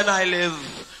ghetto where I live.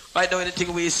 Right now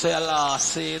anything we say Allah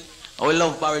say. I will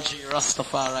love Briggy,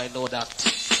 Rastafari, I know that.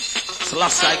 So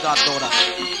last I God know that.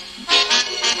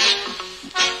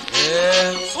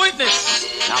 Yeah. Sweetness.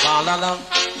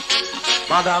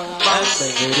 What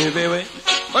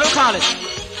do you call it?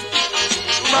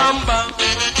 Mamba.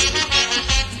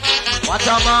 What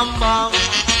a mamba.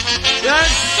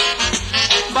 Yes.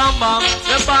 Bam bam.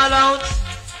 The ball out.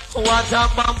 What a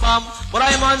bam bam. But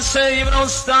I man say even don't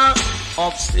start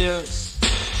upstairs.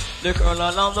 The girl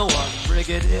along the one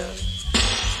Brigadier.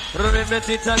 Remit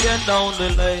it again down the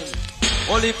lane.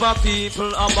 Only for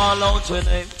people are ball out with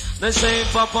him. They say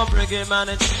Papa Briggy man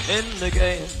it's in the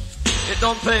game. It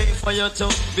don't pay for you to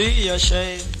be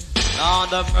ashamed. Lord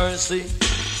have mercy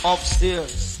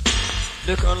upstairs.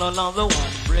 The girl along the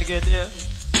one Brigadier.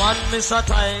 Man Mr.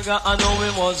 Tiger I know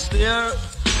he was there.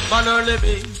 Man Early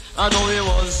B I know he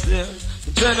was there.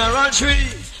 General Tree,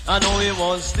 I know he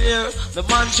was there. The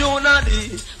man Jonah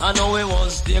D, I know he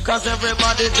was there. Cause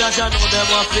everybody judge, I know them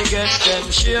have to get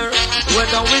them share.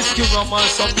 Whether whiskey, rum or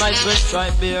some nice red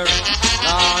stripe beer.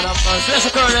 Lord of mercy.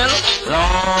 Yes, Colonel.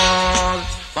 Lord,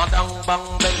 badang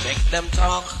bang bang, make them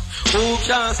talk. Who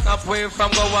can't stop way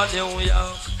from going New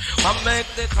York? I make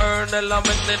the Colonel, I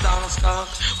make the dance cock.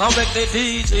 I make the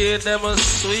DJ, them a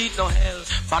sweet no hell.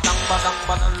 Badang badang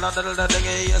badang,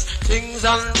 yes. Things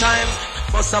on time,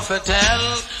 must have to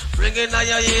tell. Bring it on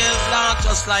your ears, not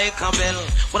just like a bell.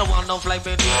 When I want no fly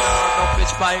baby, no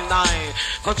pitch by 9.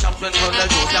 Come champion Colonel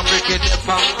Josey and break it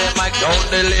from them like down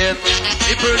the lane.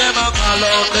 People them a call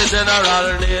out the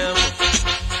general name.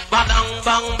 Badang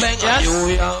bang bang, yes. New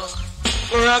York.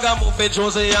 Ragamuffin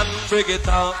Josey and Briggy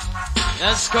talk.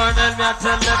 Yes, Colonel, me I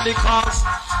tell them the cause.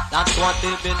 That's what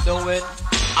they've been doing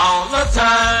all the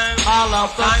time, all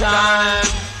of the time.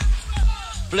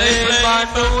 Play by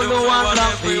no one,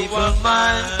 black people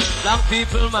mind, black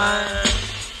people mind.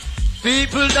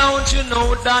 People, don't you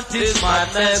know that is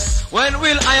madness? When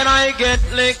will I get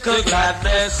little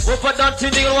gladness? Hope a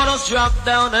dirty nigga want us drop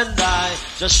down and die.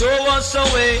 Just show us a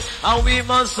way and we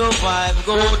must survive.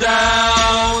 Go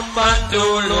down,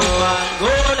 Bandolo,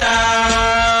 go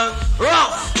down.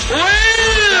 Rough,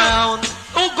 way down.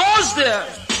 Who goes there?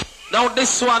 Now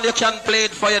this one you can play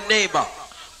it for your neighbor.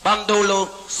 Bandolo,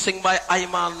 sing by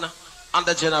Ayman and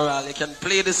the General. You can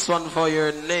play this one for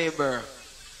your neighbor.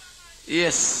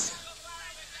 Yes.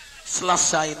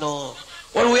 Slash I know.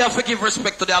 Well, we have to give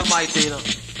respect to the Almighty, you know.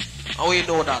 And we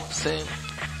know that. See?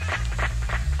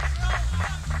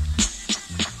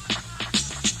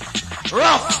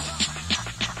 Rough.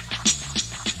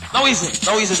 Now easy,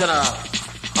 General.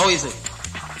 Now easy.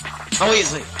 Now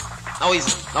easy. Now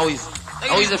easy. Now easy.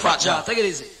 Now easy, Fat Jack. Take it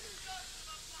easy.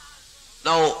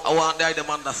 Now, I want them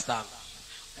to understand.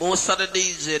 Most of the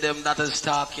DJ them that is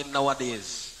talking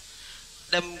nowadays,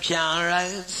 them can't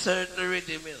write certain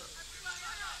rhythm, you know.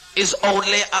 It's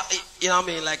only, you know what I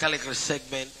mean, like a little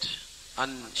segment.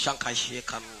 and Shankai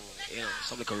Shake and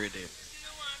some little rhythm.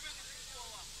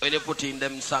 When you put in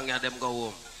them song and them go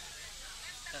home.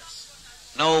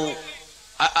 Yes. Now,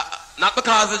 not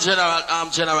because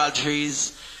the general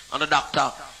trees and the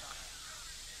doctor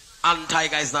and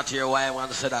Tiger is not here, why I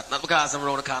want to say that. Not because I'm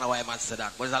around the corner, why I want to say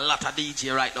that. But there's a lot of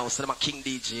DJ right now, so I'm a king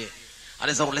DJ. And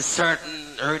there's only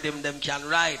certain rhythm them can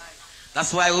write.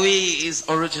 That's why we is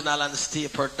original and stay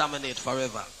predominate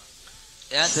forever.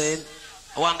 Yes. Saying,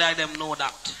 one day them know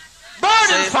that.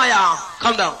 Burning fire.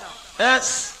 Come down.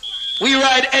 Yes. We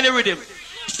ride any rhythm.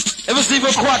 Ever see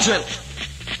for quadrant?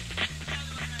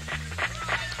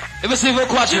 Ever see for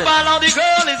quadrant? Keep on the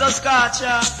girl is a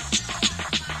scotcher.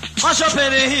 Mash up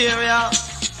in the area.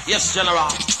 Yes, General.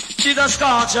 She's a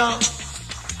scotcher.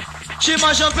 She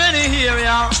mash up in the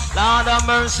area. Lord have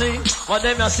mercy. What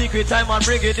them a secret time and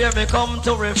Brigadier me come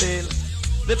to reveal.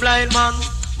 The blind man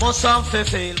must have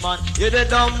fail, man. You the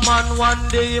dumb man, one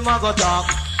day him a go talk.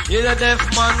 You the deaf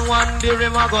man, one day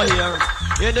him a go hear.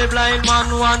 You the blind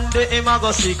man, one day him a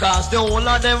go see. Cause the whole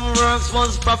of them works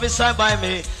was prophesied by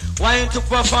me. Why to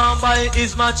perform by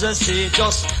His Majesty?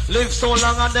 Just live so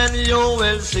long and then you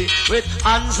will see. With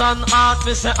hands and heart,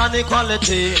 we say an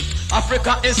equality.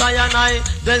 Africa is I and I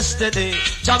destiny.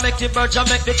 Jah make the bird, Jah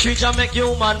make the tree, Jah make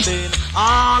human being.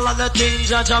 All of the things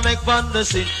Jah make from the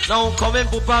scene. Now come in,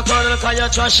 Poopa girl, cause you're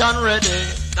trash and ready.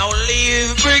 Now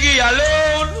leave Briggy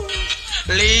alone.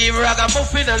 Leave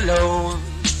Ragamuffin alone.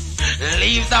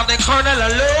 Leave down the Colonel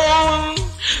alone.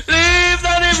 Leave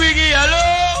down the Briggy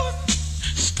alone.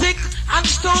 Stick and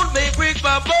stone may break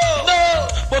my bone. No,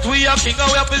 but we are king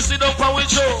and we have to sit up and we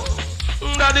show.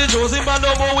 Daddy Josey, but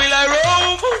no more will I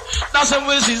roam. That's when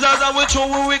we see that and we show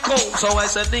where we come. So I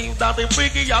said, leave Daddy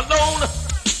Briggy alone.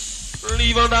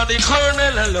 Leave Daddy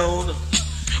Colonel alone.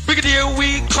 Brigadier,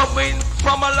 we coming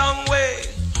from a long way.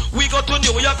 We go to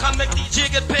New York and make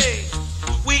DJ get paid.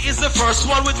 We is the first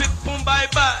one with big boom bye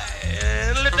bye.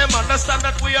 And let them understand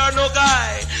that we are no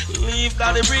guy. Leave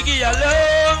Daddy Briggy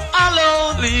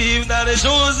alone. Leave Daddy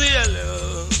Josey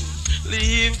alone.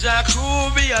 Leave Jack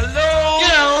Ruby alone. You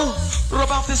know,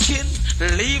 rub off the skin,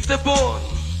 leave the bone.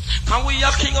 Can we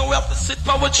have king and we have to sit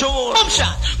for a throne?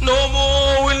 No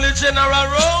more will the general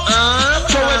roll.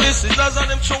 Throw away the scissors and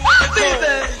them throw away the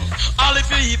comb. All if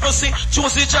you even see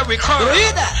Josey Jerry Curl.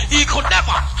 He could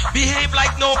never behave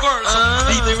like no girl. So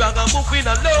leave the ragamuffin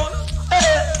alone.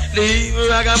 Leave the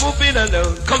ragamuffin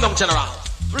alone. Come down, General.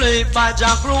 Played by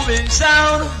Jack Ruby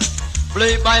sound.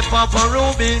 Played by Papa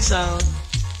Ruby sound.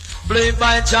 Played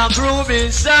by Jack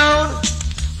Ruby sound.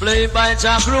 Played by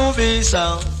Jack Ruby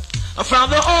sound. From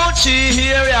the Ochi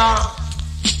area.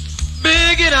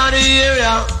 Big in the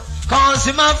area. Cause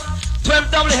him up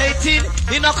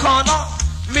 12W18 in a corner.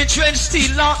 Mid-range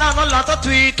steel out and a lot of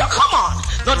tweeter. Come on.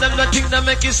 None of them the things that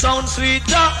make it sound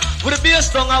sweeter. With a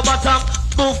bass tongue at bottom.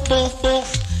 Boof, boof, boof.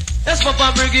 Yes,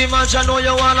 Papa Briggy man, I know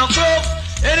you wanna groove.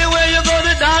 Anywhere you go,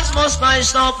 the dance must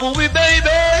nice now, booey baby.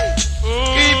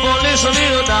 Keep on listening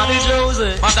to Daddy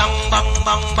Josey. Bang, bang,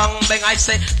 bang, bang, bang. I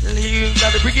say, leave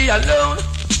Daddy Briggy alone.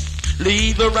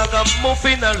 Leave the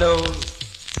ragamuffin alone.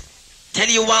 Tell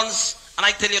you once, and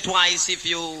I tell you twice, if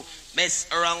you mess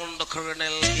around the colonel,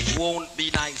 it won't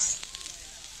be nice.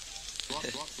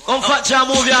 Come fat jam,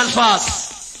 move your hand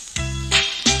fast.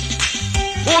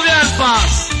 Move your hand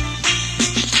fast.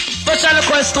 Special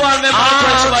request to all members of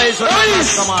the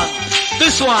come on.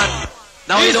 This one.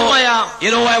 Now you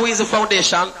know why we is the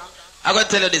foundation? I'm going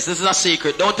to tell you this. This is a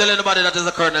secret. Don't tell anybody that is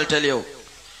the colonel tell you.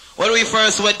 When we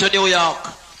first went to New York,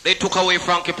 they took away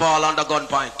Frankie Paul on the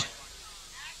gunpoint.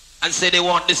 And said they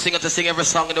want this singer to sing every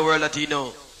song in the world that he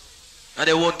know. And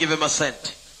they won't give him a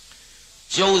cent.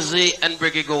 Josey and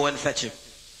Briggy go and fetch him.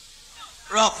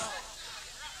 Rough.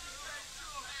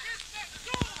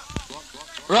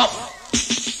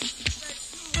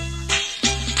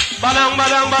 Badang,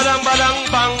 badang, badang, badang,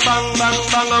 bang, bang, bang,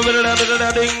 bang,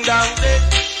 ding, dang, ding.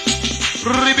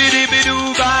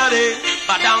 Ribidi-bidoo, body.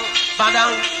 Badang,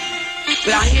 badang.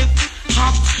 Hip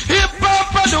hop, hip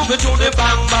hop, do it to the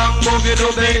bang, bang, boogie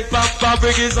to the Papa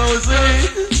Briggy so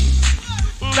sweet.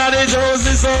 Daddy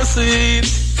Josey so sweet.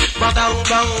 Badang,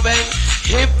 bang, bang.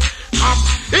 Hip hop,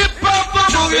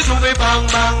 boogie to the bang,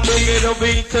 bang, boogie to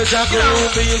beat the Jack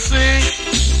Ruby, you sweet.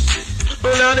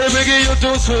 Daddy Briggy, you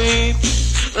too sweet.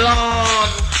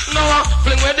 Lord, no,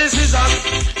 fling where this is on,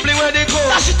 fling where they go.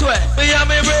 Dash it to it. Me and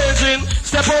me virgin,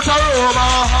 step out of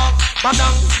Roma.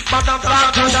 Badang, badang,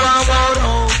 badang,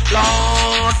 badang,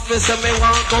 Lord, me say me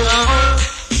want go home.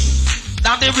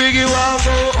 Daddy Briggy want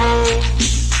go home.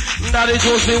 Daddy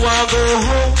Josey want go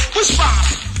home. Which part?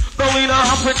 Down in a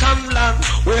African land,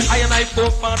 where I and I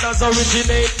forefathers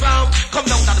originate from. Come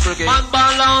down to the brigade. Man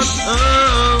balance.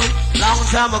 Long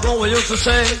time ago we used to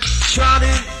say,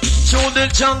 trotting through the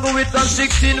jungle with a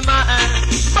 16 man.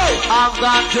 I've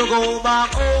got to go back.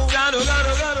 Oh, gotta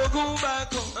go back.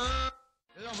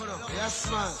 Yes,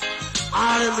 man.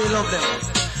 R&B love them.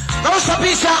 Now,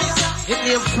 Sabisa, hit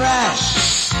me in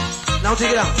fresh. Now take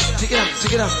it out. Take it out.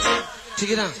 Take it out.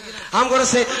 Take it out. I'm gonna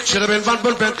say, should have been Van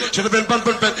Bulpen, should have been Van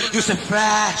Bulpen. You say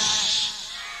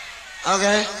fresh.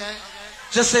 Okay?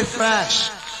 Just say fresh.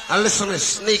 And listen to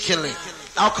this, sneakily.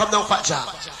 Now come down, Fat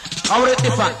Job. How would it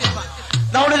differ?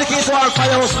 Now the case of our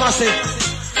firehouse massive.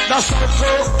 That's how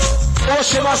true.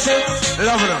 Ocean massive.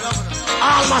 Love it.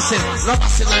 All massive. Not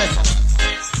massive the left.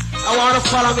 I want to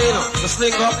follow me now. The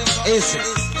sling up. Easy.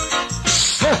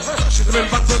 Should have been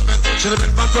Van Bulpen, should have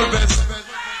been Van Bulpen.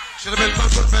 Should have been Van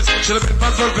Bulpen, should have been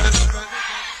Van Bulpen.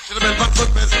 Should have been Van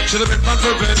Bulpen, should have been Van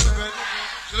Bulpen.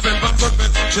 Should have been Van Bulpen,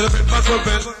 should have been Van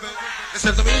Bulpen.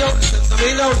 Listen to me now, listen to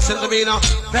me now, listen to me now.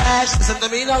 Fresh, listen to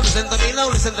me now, listen to me now,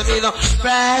 listen to me now.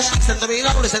 Fresh, listen to me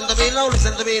now, listen to me now,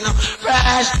 listen to me now.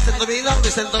 Fresh, listen to me now,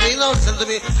 listen to me now, listen to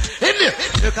me. In there,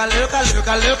 lyrical.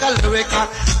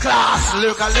 Class,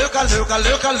 lyrical.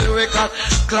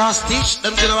 Class, teach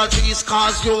them general trees,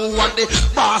 cause you want the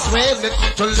boss when they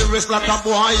come to lyrics like a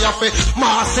boy of it.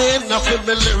 Mass ain't nothing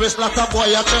but lyrics like a boy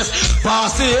of chest.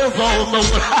 Pass it around the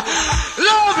world.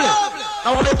 Lovely.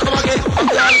 I want to come again.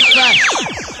 Fresh.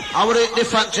 I want to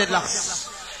different dreadlocks.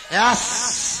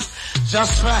 Yes.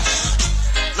 Just fresh.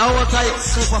 Now what I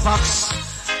super fox.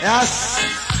 Yes.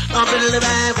 Now middle the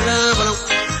Babylon.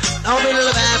 Now middle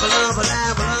the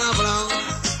Babylon.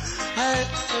 Hey,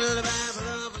 middle the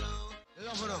Babylon.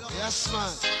 Love them. Yes,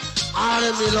 man.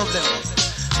 R&B love them.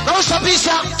 Now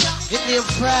Sabisa. Hit me in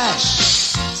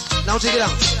fresh. Now take it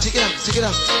out. Take it out. Take it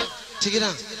out. Take it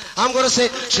out. I'm gonna say,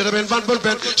 should have been Van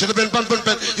Bulpen, should have been Van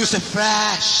Bulpen. You say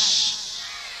fresh.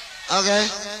 Okay?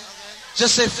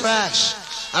 Just say fresh.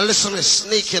 And listen to this,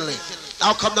 sneakily.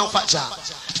 Now come down, Fat Job.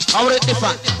 How would it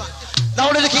differ? Now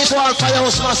the case of our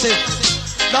firehouse massive.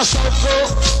 That's how true.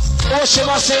 Ocean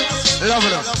massive. Love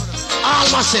it up. All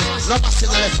massive. Not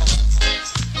massive the left.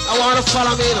 I want to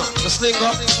follow me now. The sling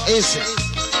up. Easy.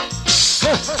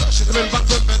 Should have been Van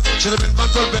Bulpen, should have been Van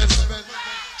Bulpen.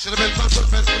 Should have been Van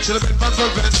Bulpen, should have been Van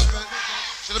Bulpen.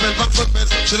 Should have been Van Bulpen,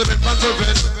 should have been Van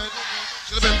Bulpen.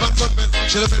 Should have been Van Bulpen,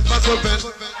 should have been Van Bulpen.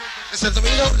 Listen to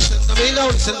me now, listen to me now,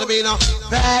 listen to me now.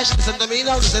 Fresh, listen to me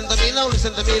now, listen to me now,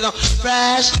 listen to me now.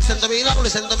 Fresh, listen to me now,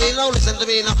 listen to me now, listen to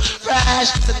me now.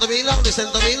 Fresh, listen to me now, listen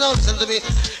to me now, listen to me.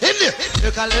 In there,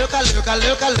 lyrical.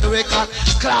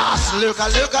 Class,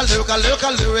 lyrical.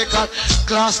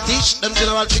 Class, teach them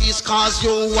general trees, cause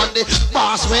you want the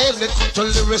boss when they come to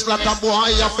lyrics like a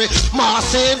boy of it.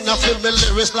 Mass ain't nothing but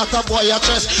lyrics like a boy of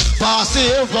chest. Pass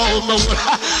it around the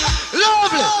world.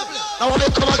 Lovely. I want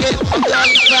to come again.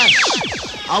 Fresh.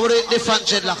 I want to different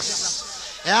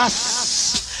dreadlocks.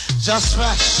 Yes. Just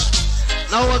fresh.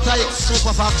 Now what I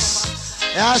super fox.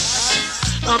 Yes.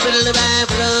 Now middle the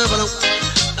Babylon.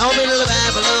 Now middle the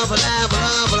Babylon.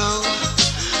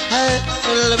 Hey,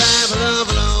 middle the Babylon.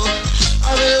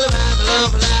 Now middle the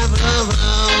Babylon.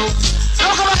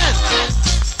 Now come again.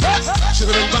 Should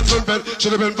have been Van Bulpen.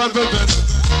 Should have been Van Bulpen.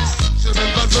 Should have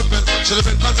been Van Bulpen. Should have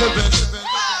been Van Bulpen.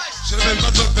 Should have been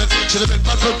Van Bulpen, should have been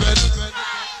Van Bulpen.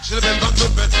 Should have been Van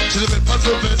Bulpen, should have been Van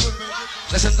Bulpen.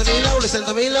 Listen to me now, listen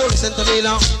to me now, listen to me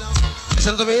now.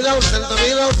 Listen to me now, listen to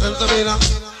me now, listen to me now.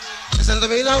 Listen to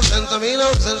me now, listen to me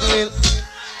now, listen to me.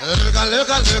 Lyrical.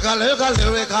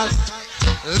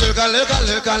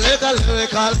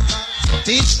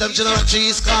 Teach them general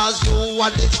trees, cause you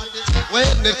want it.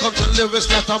 When they come to lyrics,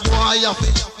 not a boy of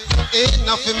it. Ain't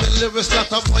nothing but lyrics,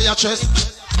 not a boy of chest.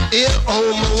 Here,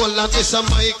 oh, my wallet is a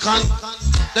mic.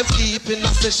 Them keeping a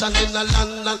session in a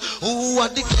London. Who are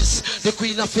the guests? The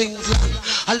Queen of England,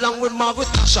 along with Margaret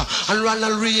Thatcher and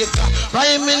Ronald Reagan.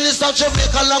 Prime Minister of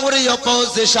Jamaica along with the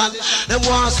opposition. Them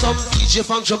want some DJ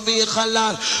from Jamaica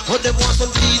land, but them want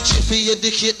some DJ to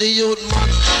educate the youth man.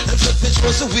 Them selfish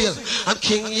Josey and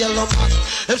King Yellow Man.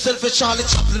 Them selfish Charlie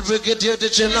Chaplin, Brigadier the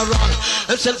General.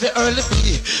 Them selfish Early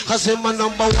B, cause him a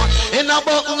number one. In a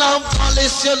Buckingham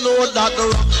Palace, you know that the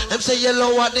rock. Them say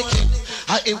Yellow are the king.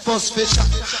 I in first fish.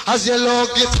 As Yellow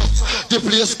get up, the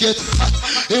place get hot.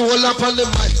 He hold up on the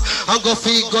mic and go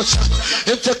feed go shot.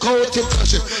 Him take out him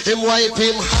touch him, him wipe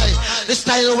him high. The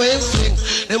style way him sing,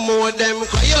 the more them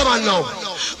cry. Yellow man now.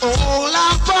 Oh,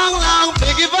 long,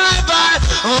 Briggy bye.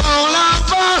 Oh, long,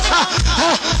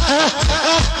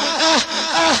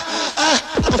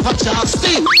 Fat Jack,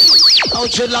 Steve. Oh,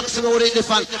 dreadlocks and all the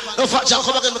fan. No, Fat Jack,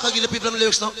 come again, I can give the people them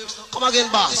lyrics now. Come again,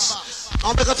 boss.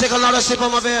 I'm gonna take another sip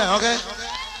of my beer, okay?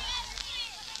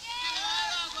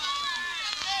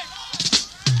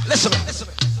 Listen.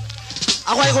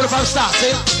 I want you to go to five stars,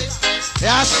 see?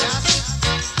 Yes.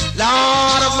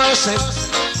 Lord of mercy.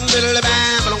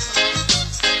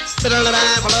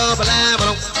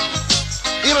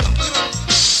 Even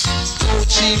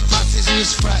cheap massive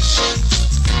is fresh.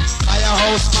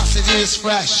 Firehouse massive is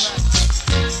fresh.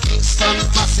 Kingston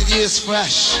massive is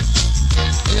fresh.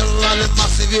 Irland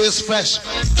massive is fresh.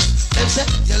 Them say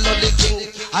you love the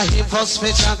king. I hear first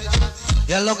picture.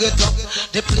 You love it up.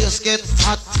 The place get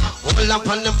hot. Hold up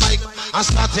on the mic and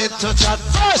started to chat.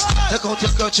 First, take out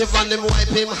your kerchief and them wipe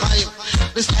him high.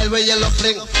 The style where you love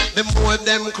fling, the more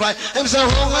them cry. Them say,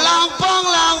 hung long, pong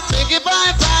long, piggy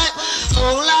bye bye.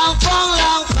 Hung long, pong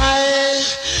long, pie.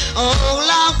 Hung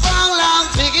long, pong long,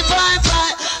 piggy bye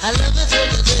bye. I love it till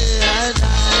the day I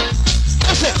die.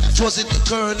 That's it. Josey the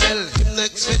colonel, him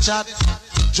next to chat.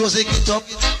 Josey get up,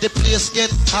 the place get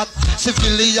hot.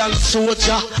 Civilian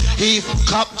soldier, he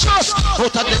cop just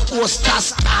out of the poster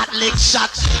start lick shot.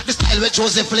 The style with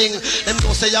Josey fling, them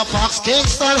don't say your fox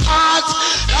Kingston hot.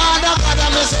 Lord of God,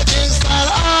 I'm say Kingston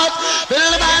hot. Bill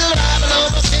the man,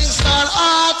 over Kingston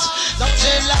hot. Don't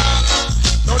chill out.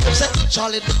 Now them say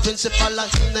Charlie the principal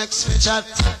and him next for chat.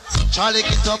 Charlie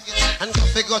get up and go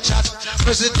figure chat.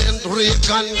 President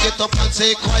Reagan get up and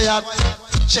say quiet.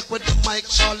 Check with the mic,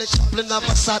 Charlie Chaplin of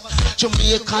a sat.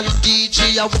 Jamaican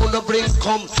DJ, I wanna bring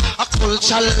come a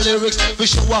cultural lyrics, we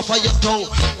show off of your tongue.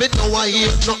 But now I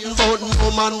hear nothing about no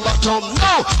man bottom.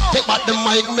 No, take back the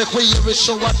mic, make we hear it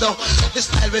show what down. This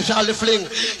style with Charlie fling,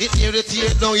 it hear it,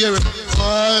 don't hear it.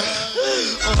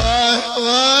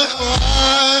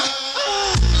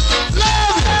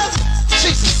 Love!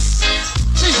 Jesus!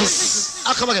 Jesus!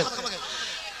 I'll come again.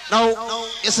 Now,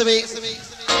 you see me?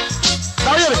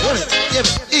 Now hear me.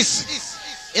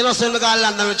 East. You know, saying we got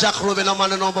land with Jack Ruby, no man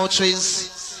know about trees.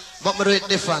 But we do it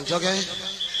different, okay?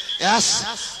 Yes?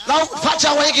 Now,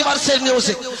 Fatcha, when you give us same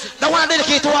music, I want to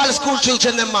dedicate to all the school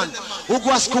children, them man, who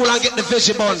go to school and get the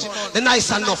veggie bun. The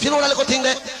nice enough. You know that little thing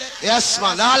there? Yes,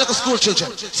 man. All the school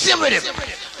children. Same with him.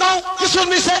 Now, this one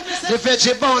me say, the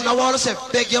veggie bun, I want to say,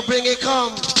 beg you bring it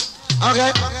come.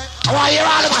 Okay? I want to hear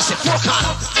all of us say, fuck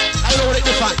on. I know what it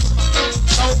different.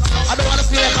 I don't want to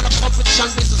feel like on a competition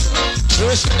business. You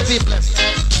respect the people.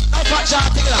 Now, Fatcha,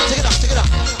 take it up.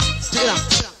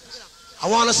 I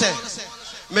want to say,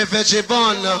 me veggie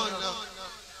bun.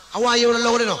 I want you to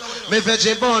load it up. Me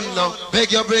veggie bun.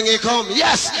 Beg you bring it come.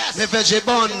 Yes, me veggie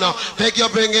bun. Beg you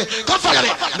bring it. Come follow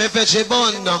me. Me veggie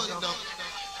bun. Now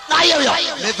hear you.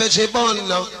 Me veggie bun.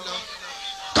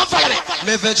 Come follow me.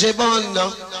 Me veggie bun.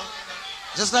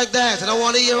 Just like that. I don't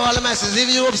want to hear all the messages. Leave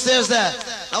you upstairs there.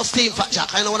 Now steam Fat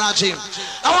Jack. I know what I dream.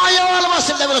 I want to hear all the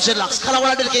messages. Never know dreadlocks. Because I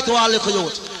want to dedicate to all little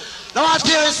youth. Now our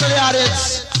parents to the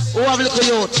audience who have little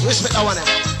youth. Respect that one.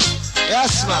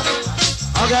 Yes, man.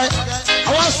 Okay?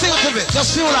 I want to sing to it.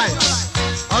 Just few lines.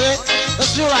 Okay?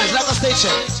 Just few lines. Like a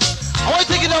station. I want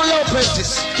to take it down low,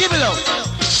 Prentice. Keep it low.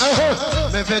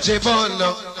 Me veggie bun.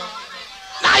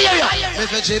 Now hear you. Me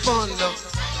veggie bun.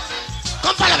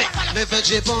 Come follow me. Me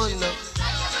veggie bun.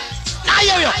 Now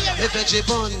hear you. Me veggie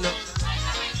bun.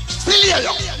 Still hear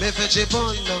you. Me veggie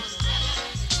bun.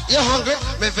 You hungry?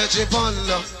 Me veggie bun.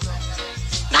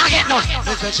 Now get no.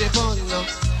 Me veggie bun.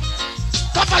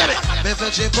 Come follow me. Me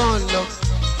veggie bun.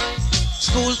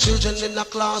 School children in the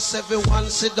class, everyone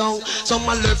sit down. Some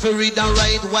are learn to read and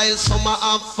write while some are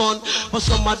have fun. But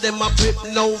some of them are prep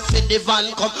now for the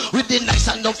van come. With the nice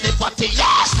and of the party,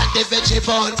 yes, and the veggie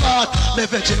bun. God, me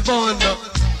veggie bun.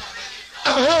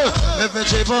 Me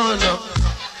veggie bun.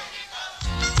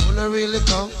 Wanna really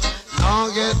come?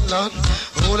 No get none.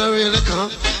 Wanna really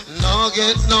come? No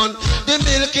get none. The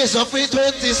milk is up with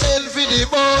 20 cents for the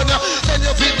bone. Then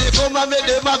you feed the come and make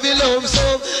them have a lump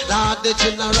sum. Lord the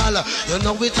general, you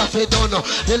know it's a fit done.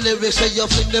 The lyrics say you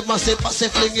fling them and say pass a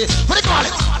fling it. What do you call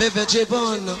it? Me veggie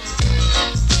bun.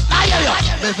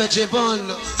 Me veggie bun.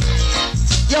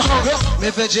 You hungry? Me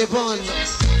veggie bun.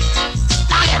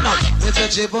 Me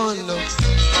veggie bun.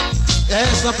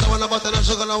 Yes, no one about the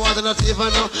sugar, no water, not even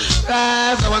no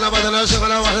rice. No one about the sugar,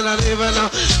 no water, not even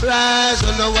no rice.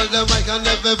 You know what the mic and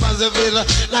never pass the feel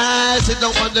nice. Sit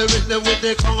down on the rhythm with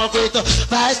the concrete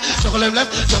vice. Juggle them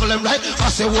left, juggle them right.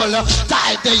 I say, well,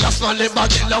 tight, they just want them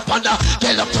body up on the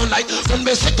get up tonight. When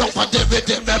me sit down for the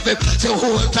rhythm, every say,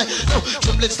 hold tight. No,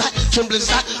 trembling start,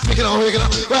 making on,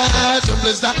 right,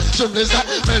 trembling start,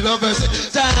 me love it.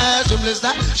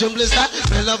 Trembling start,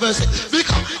 me love it.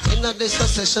 Become in this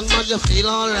session, man, you feel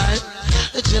alright.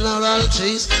 the general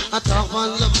cheese. I talk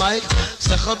on the mic.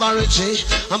 Second Barry G,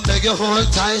 I beg you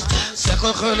hold tight.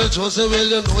 Second Colonel Josey, will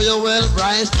you know you well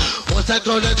bright? What I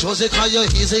Colonel Josey, cause you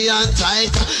easy and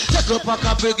tight. Take up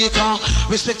a Briggy car,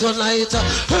 respect tonight.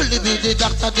 Early be the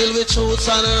doctor, deal with truths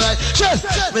and right. Just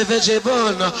me veggie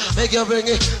bun, make you bring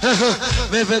it.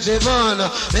 Me veggie bun,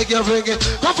 make you bring it.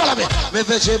 Come follow me. Me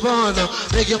veggie bun,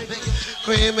 make you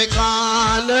creamy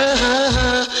corner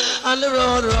on the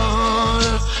road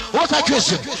run. What I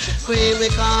question? Creamy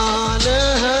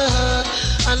corner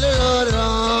on the road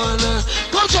run.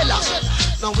 Come tell us.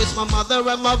 Now it's my mother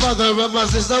and my brother and my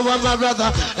sister and my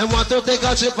brother, and want to take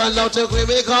a trip and out to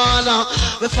Creamy Corner.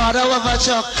 My father have a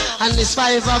truck and it's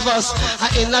 5 of us. I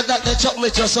ain't not that the truck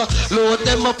me just load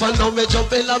them up and now me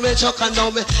jump in on me truck and now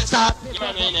me start. You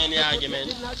don't win any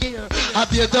argument. I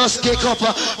be a dust kick up.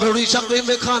 We reach up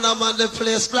Creamy Corner, man, the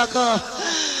place black up.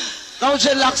 Now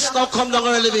J-Locks, now come down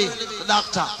early be.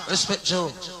 Doctor, respect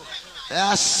Joe.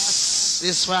 Yes,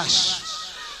 it's fresh.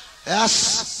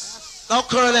 Yes. Now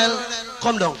Colonel,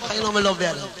 come down. I know me love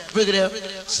that. Brigadier,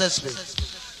 says me.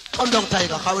 Come down,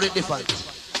 Tiger. How would it different?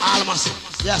 All massive.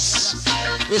 Yes.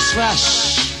 It's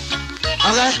fresh.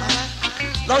 Okay?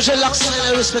 Now J-Locks in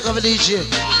the respect of the DJ.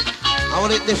 How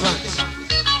would it different?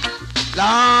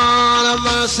 Lord of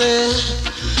mercy.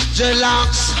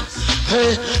 J-Locks.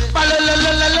 Hey, balong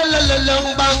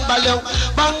bang balong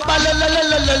bang balong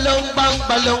bang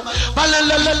balong balong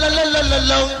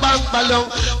bang balong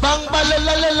bang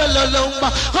balong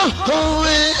bang.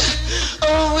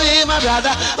 Oh, my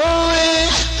brother.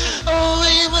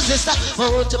 Oh, my sister. I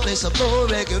want to play some more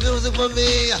reggae music for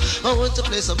me. I want to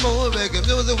play some more reggae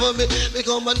music for me.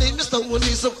 Because my name is someone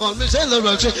needs to call me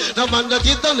General. Now man, the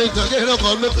kid don't need to get up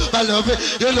on me. I love it.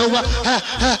 You know what?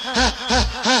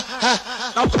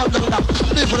 Now come down.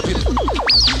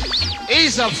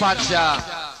 Ease up, fat Jah.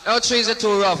 No trees are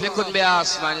too rough. You couldn't be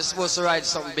asked, man. You're supposed to ride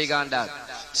something big on that.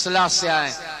 So last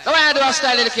year, the way I do a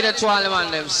style of the kid to all the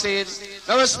man them. See it?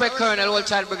 No respect, Colonel, old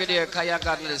child Brigadier, because you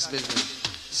got in this business.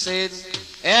 See it?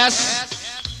 Yes.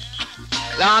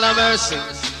 Lord of mercy.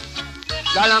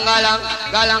 Galang, galang,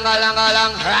 galang, galang,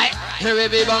 galang. Right. Here we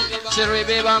be bang,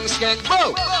 skank,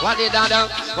 boo. What did I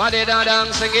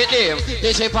do? Sing it name.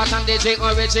 DJ Pat and DJ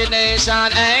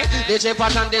Origination, eh? DJ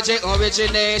Pat and DJ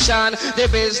Origination. The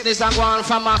business I'm going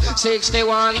from a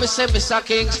 61. Me say Mr.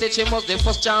 King Stitch him was the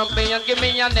first champion. Give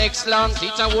me your next long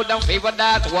teacher wouldn't favor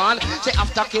that one. Say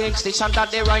after King Stitch and that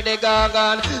they ride the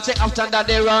gargan. Say after that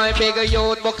they ride bigger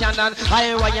youth Buchanan.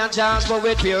 I Ryan Jazz but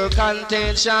with pure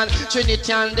contention.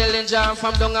 Trinity and Dillinger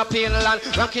from down a Pinland.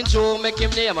 Ranking Joe make him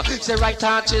name. Say right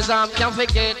touches can't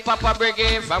forget Papa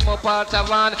Briggy from up out of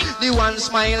van. The one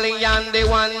smiling and the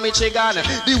one Michigan.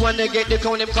 The one they get the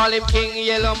crown him call him King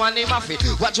Yellow Man him Maffy.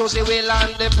 What Josey will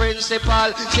and the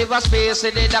principal. Silver Space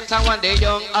the doctor one the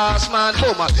young horseman.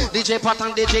 Boom. DJ Pat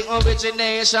and DJ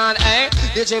Origination, eh?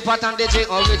 DJ Pat and DJ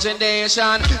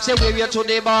Origination. Say we're here to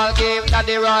the ball game that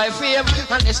the right fame.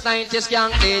 And this 90s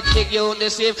gang they take you the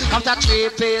same. After 3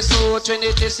 plays so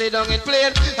Trinity sit down in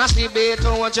plane. And sleep be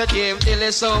 200 game till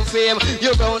it's some fame.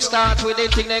 You don't start with the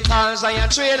thing they call Zion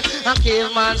Trade. And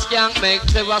Caveman's gang make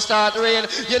never start rain.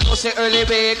 You know say early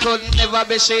bay could never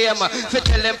be shame. Fi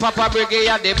tell them Papa Briggy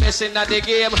are the best in the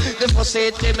game. The first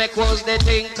hit they make was the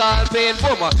thing called pain.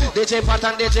 Boom. DJ Pat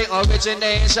and DJ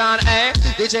Origination, eh?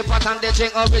 DJ Pat and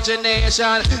DJ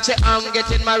Origination. Say I'm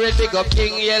getting married, big up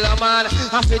King Yellow Man.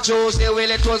 And for Josey will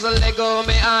it was a Lego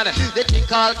me on. The thing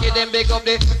called kid them big up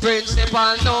the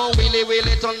principal. No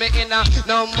Willie turn me in a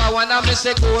number one. I miss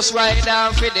a ghost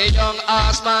rider for the young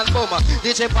ass man. Boom.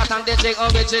 DJ Pat and DJ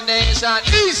Origination.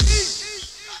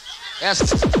 East. Yes.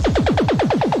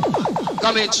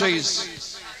 Come in,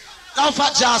 trees. Now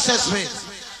Fat Jah says me.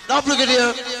 Now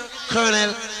Brigadier,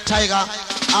 Colonel, Tiger,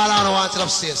 all I want to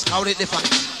upstairs. How did they find?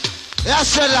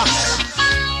 Yes, relax.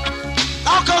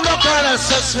 Now come the Colonel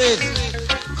says me.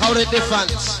 How did they find?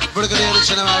 Brigadier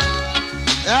General.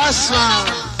 Yes,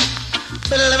 man.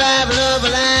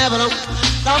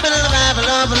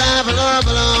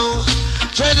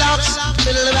 Dreadlocks,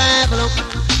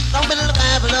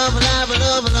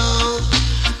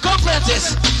 come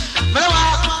practice. Me no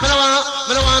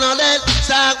want no dead.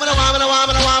 Tag me no want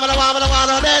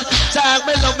no dead. Tag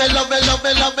me love me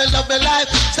life.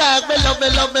 Tag me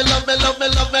love me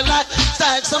life.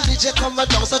 Tag some DJ come and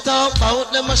down so talk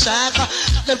about them a shaka.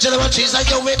 Them general cheese and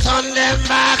you wait on them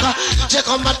back. DJ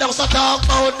come and down so talk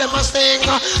about them a sting.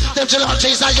 Them general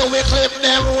cheese and you will clip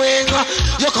them wing.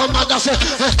 You come and down say.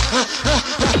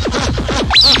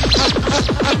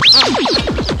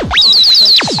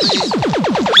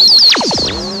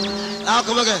 Now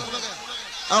come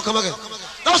again.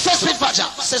 Now say speed, Fat Jah.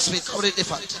 Say speed. How did they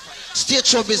fight? State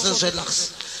show business,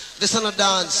 relax. This is not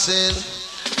dancing.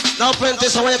 Now,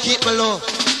 Prentice, I want you to keep me low.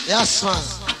 Yes, man.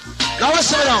 Now,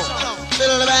 listen me now.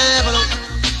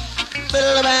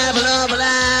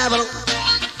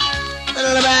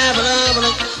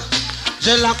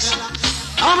 Relax.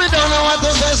 I don't know what to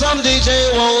say, some DJ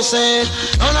won't say.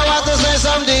 Don't know what to say,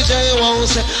 some DJ won't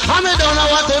say. I don't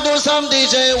know what to do, some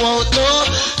DJ won't do.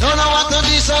 Don't know what to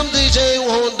do, some DJ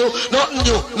won't do. Nothing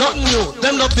new, nothing new.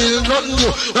 Them no bill, nothing new,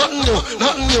 nothing new,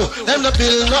 nothing new. Them no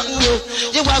bill, nothing new.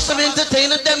 You have some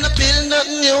entertainer, them no bill,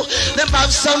 nothing new. Them have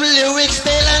some lyrics,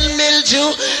 stale and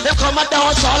mildew. Them come and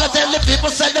dance all of them, the people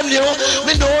say them new.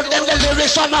 Me know them, the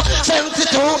lyrics from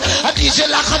 72. A DJ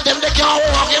lock of them, they can't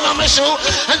walk in on my shoe.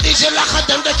 And DJ lock of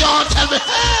them, they can't tell me.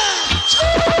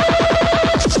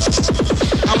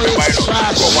 Now it's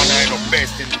scratch.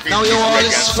 Now you all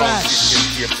is scratch.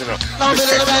 Now middle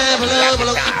of the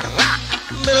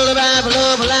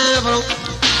Bible,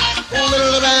 middle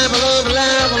of the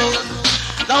Bible.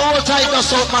 Now all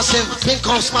Tigers out massive, Pink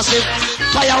House massive,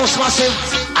 Firehouse massive,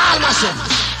 all massive.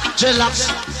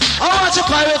 Relax. I want you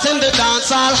pirates in the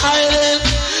dance, all hiding,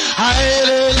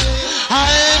 hiding,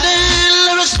 hiding.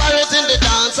 Lyrics pirates in the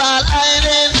dance, all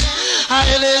hiding,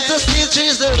 hiding. To steal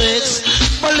trees the lyrics,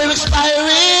 but lyrics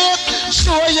pirate.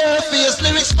 Show your face,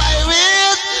 lyrics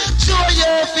pirate. Show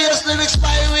your face, lyrics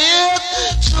pirate.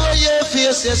 Show your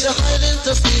face, yes, you're hiding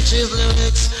to steal trees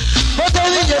lyrics. But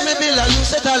then you hear me bill and you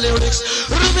set a lyrics.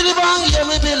 Ruby the bang, hear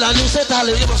me bill and you set a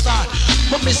lyrics. You must start.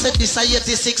 But me said this a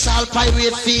 86, all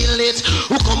pirate feel it.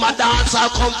 Who come a dance,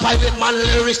 I'll come pirate man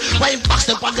lyrics. Why box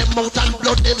them on them mouth and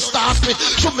blood them start me.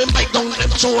 Show me mic down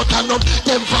them throat and up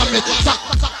them vomit.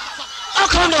 Oh,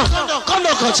 come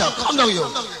down, culture, come down you.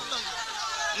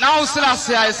 Now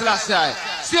Selassie,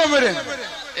 see him with him.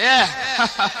 Yeah.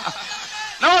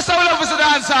 Now what's our love is a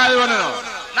dance hall, you wanna know?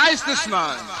 Niceness,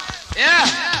 man. Yeah.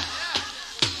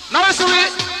 Now listen,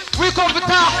 we come to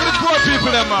talk to the poor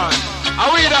people, them, man.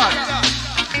 Are we done?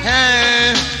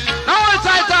 Hey. Now all the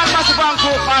time, massive and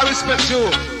coke, I respect you.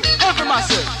 Every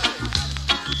massive.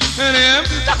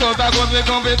 Talk about we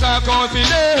come to talk for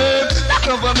them.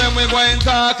 Talk about them, we going to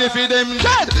talk if them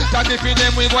dead. Talk if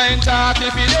them, we going to talk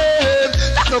if them.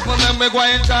 Talk about them, we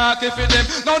going to talk if them.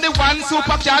 Now the one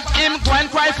super cat, him go and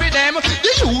cry for them.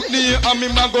 The youth near and me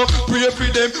go pray for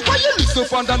them. Why you listen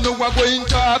for them, no we're going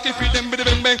to talk if them.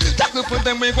 Talk about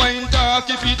them, we going to talk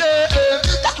if them.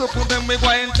 Talk about them, we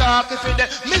going to talk if them.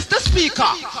 Mr. Speaker,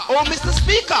 oh Mr.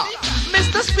 Speaker,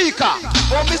 Mr. Speaker,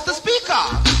 oh Mr. Speaker.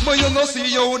 But you no see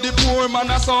you the poor man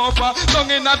a suffer.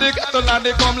 Down in the ghetto land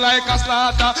they come like a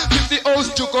slaughter. 50 house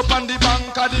took up on the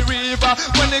bank of the river.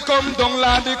 When they come down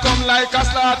land they come like a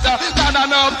slaughter.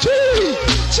 Stand up,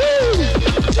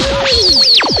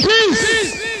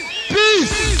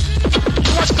 peace.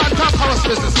 Watch contact house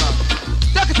business, man.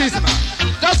 Take it easy, man.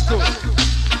 That's cool.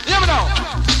 You never know.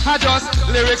 I just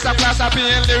lyrics of class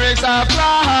appeal, lyrics of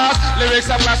class, lyrics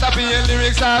of class appeal,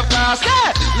 lyrics of class, yeah.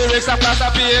 Lyrics of class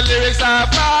appeal, lyrics of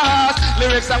class,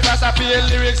 lyrics of class appeal,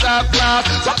 lyrics of class.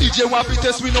 So DJ want to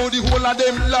test, we know the whole of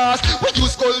them last. We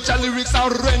use culture lyrics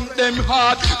and rent them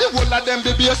hard. The whole of them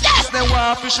the bass, yes, they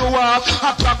want to show off.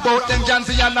 I talk about them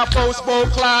Janzi and a post bow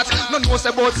class. None knows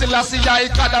about Selassie,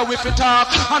 I gather with it talk.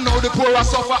 I know the poor are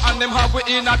suffer and them have we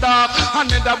in a dark.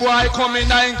 And then the boy come in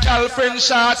and girlfriend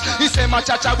shots. He say my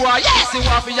chacha boy, yes, he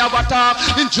want to have a talk.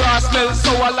 In draw smell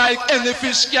sour like any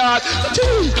fish cat.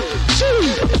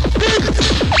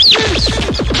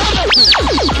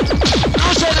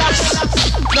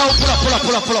 Now pull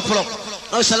up.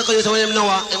 Now it's like you to him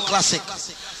now in classic.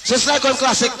 So it's like I'm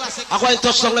classic. I'm going to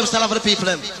touch down them style for the people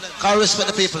them. Can respect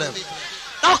the people them.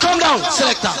 Now come down,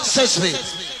 selector, sense me.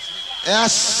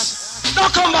 Yes. Now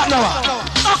come back now.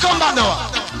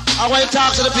 I want to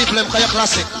talk to the people them because you're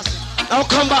classic. Now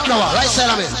come back now, right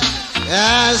side of me.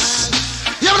 Yes.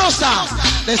 You know stop.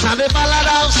 This is the ballad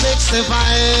of 65.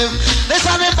 This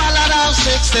is the ballad of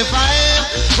 65.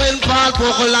 When Paul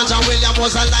Pocle and John William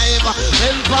was alive.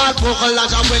 When Paul Pocle and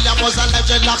John William was alive,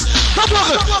 Dreadlocks. No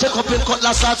Pocle, take up in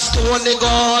cutlass at stone they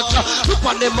got. Look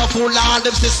on them a fool and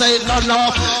them still say no.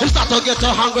 He start to get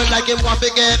hungry like him want to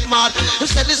get mad. He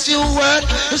said this few word.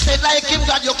 He said like him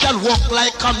that you can walk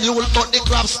like a mule, but the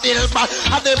crab still bad.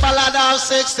 At the ballad of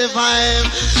 65.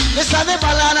 This is the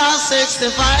ballad of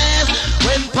 65.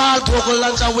 When Paul Bogle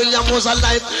and John William was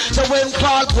alive. So when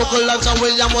Paul Bogle and John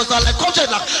William was alive. Come check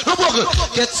that. No Bogle.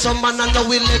 Get some man and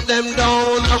we let them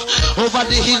down. Over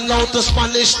the hill now to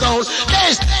Spanish town.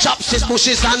 Yes, chops his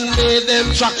bushes and made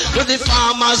them track to the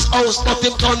farmer's house, but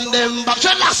him turn them back.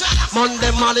 Relax.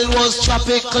 Monday morning was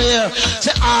traffic clear.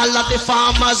 Say all of the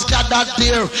farmers gathered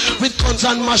there with guns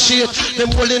and machine.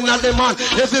 Them holding at the man.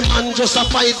 Every man just a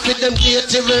fight with them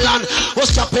native land.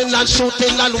 Was chopping and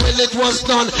shooting, and when it was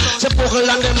done, say Bogle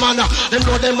and them man, them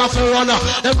know them have a runner.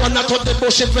 Them run out of the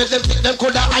bushes where them think them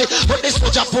could hide. But this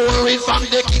much a pouring from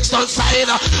the Kingston side.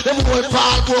 Them whole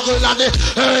Paul Bogle and the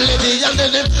lady, and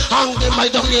then them hang them by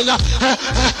down in.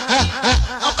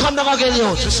 I'll come down again, you.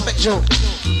 Respect you.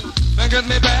 Then get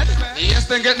me bad, yes,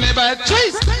 then get me bad.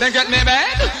 Jeez, then get me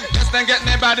bad, yes, then get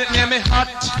me bad. It near me hot,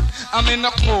 I'm in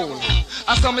the cold.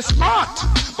 I saw me smart,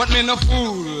 but me no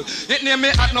fool. It near me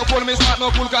hot, no cold, me smart, no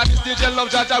fool. Cause this DJ love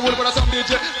Jaja will, but some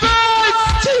DJ.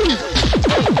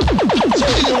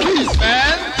 Jeez,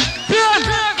 man.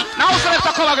 Now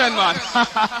selector, come again, man.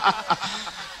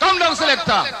 Come down,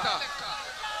 selector.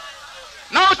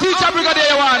 Now teacher Brigadier,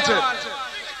 you want it.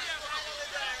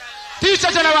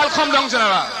 Teacher General, come down,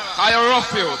 General. I a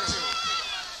rough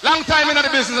youth. Long time in the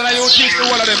business and you teach the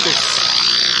whole of them this.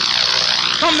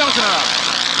 Come down, General.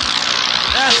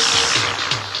 Yes.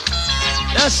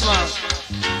 Yes, man.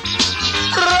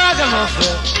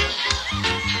 Ragamuffin.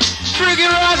 Briggy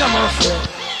Ragamuffin.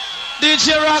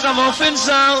 DJ Ragamuffin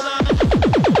sound.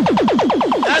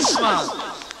 Yes, man.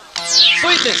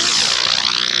 Sweetness.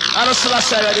 I don't still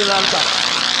say ready long time.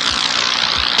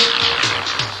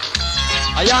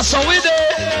 I am so with it.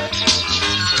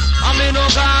 I mean, no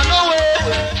gone away.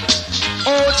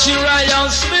 Oh,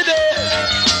 Chirayans with it.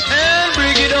 And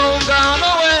Briggy don't gone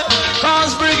away.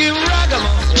 Cause Briggy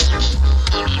Ragamuffin.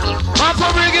 Papa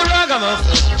Briggy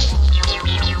Ragamuffin.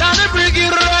 Danny Briggy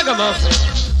Ragamuffin.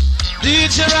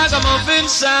 DJ Ragamuffin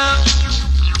sound.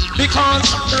 Because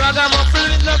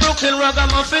Ragamuffin in the Brooklyn,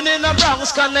 Ragamuffin in the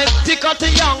Bronx, Connecticut to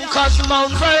Yonkers,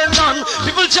 Mount Vernon.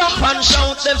 People jump and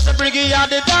shout, them say Briggy are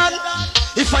the done.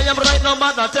 If I am right, no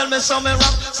matter, tell me something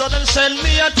wrong. So them send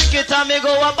me a ticket and me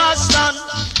go a Boston.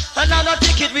 Another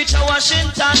ticket reach a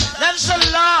Washington. Them say,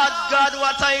 Lord God,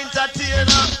 what a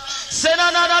entertainer. Send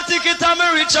another ticket and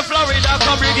me reach a Florida.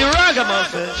 Come Briggy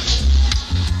Ragamuffin.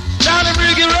 Down the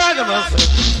Briggy Ragamuffin.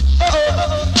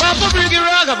 Papa Briggy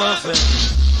Ragamuffin.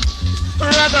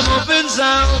 Ragamuffin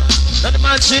sound. Then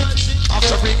imagine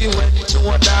after Briggy went to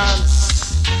a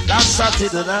dance that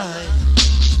Saturday night.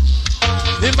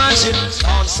 Imagine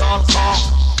dance all calm.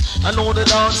 I know the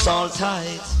dance all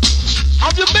tight.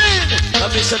 Have you been? I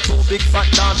miss a two big fat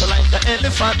dancer like the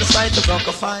elephant decide to block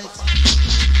a fight.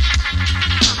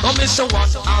 Don't miss a one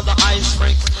all the ice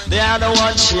freak. The other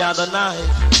one she had a knife.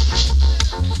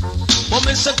 But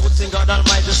miss a good thing God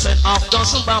Almighty sent off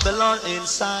dozen Babylon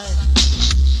inside.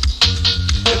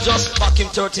 Just back him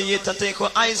 38 and take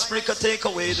away ice freak and take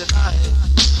away the knife.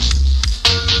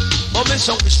 But me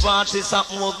show which parties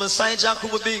happen with my side jack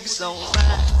who a big sound.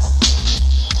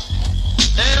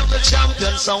 And I'm the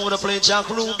champion sound with a play Jack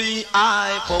Ruby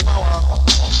I for wow.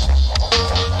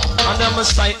 And I'm a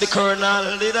sight the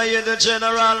colonel, did I hear the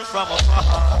general from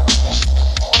afar.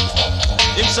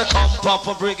 Him say come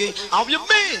Papa Briggy, how you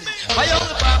mean? Buy out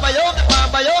the bar, buy out the bar,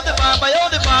 buy out the bar, buy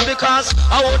out the bar, because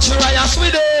I want you right as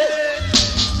we did.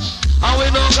 And we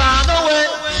don't gone away.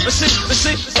 We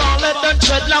see, don't let them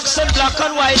dreadlocks and black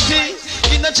and white tee.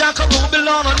 In the Jack Ruby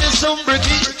lawn on this some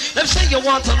Briggy. Them say you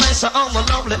want a nicer, I'm a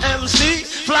lovely MC.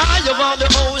 Fly over the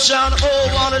ocean,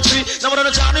 oh, on a tree. Now we're on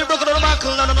the Johnny, broke on the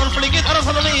buckle, and I'm fling it out of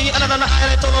me. And I'm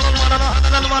highlight on one,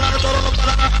 and I'm on the total of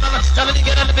tell me to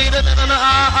get at the beat, and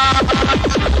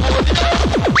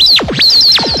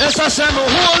yes, I said,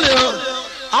 hold you.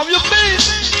 How you been?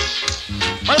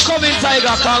 Welcome in,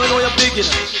 Tiger, cause we know you're big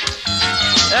enough.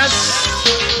 Yes,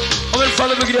 I'm in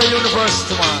front of Brigadier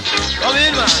University, man. Come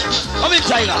in, man. Come in,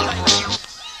 Tiger.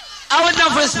 I would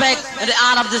enough respect and the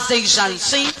honor of distinction.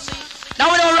 See? Now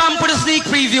we don't run for the sneak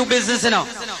preview business, you know.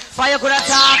 Fire could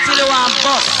attack till you want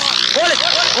bust.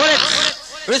 Hold it.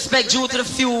 Respect due to the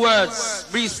few words.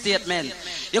 Brief statement.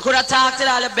 You could have talked to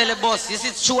all the belly boss. You see,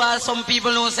 it's true, some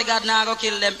people know say God now go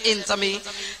kill them into me.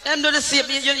 Them do the same,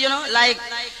 you know, like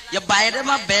you buy them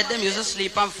a bed, them used to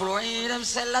sleep on floor, and you them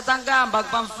sell that and go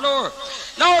back on floor.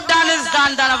 Now done is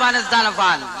done, Donovan is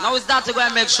Donovan. Now it's that to go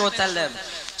and make sure tell them.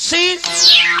 See?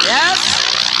 Yes?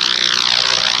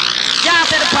 Yeah,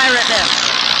 say the pirate there.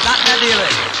 Not the deal.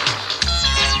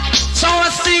 So a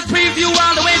sneak preview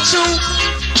all the way through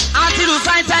until you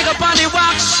sign Tiger upon the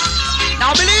watch.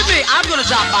 Now believe me, I'm gonna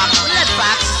drop back. Let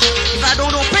facts. If I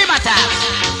don't know, pay my tax.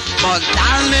 But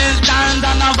darling,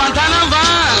 Donovan.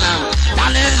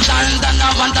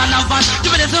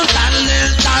 Give me this one,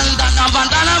 darling, Donovan.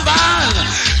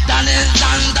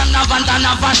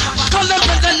 Come the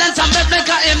president of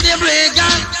Africa in the Brigadier.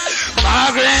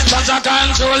 Margaret was a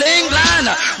control England,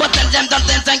 but tell them that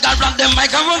they think I rock the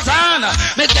microphone.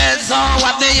 Because so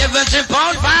what they even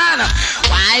report fan.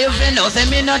 Why you feel no say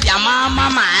me no your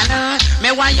mama man? Me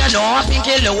why you know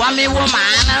pinky lower me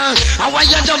woman? And why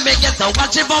you don't make it so what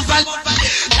you fun?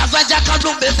 That's why Jack can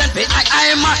do business.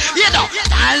 I'm you know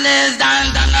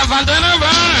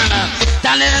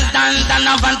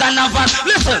Donovan.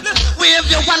 Listen, we have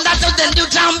you one that then you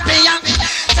champion.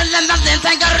 Tell them that they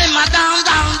think I rima down.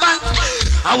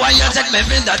 I want you to take me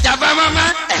in the job,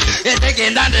 mama. You're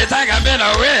taking that they think I've been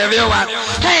away if you want.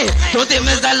 Hey, don't think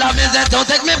me the love is that don't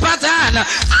take me pattern.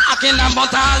 Talking about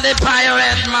all the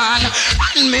pirate man.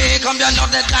 And me come you know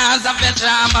the dance of the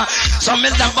drama. Some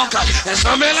is the bucket and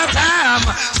some is the time.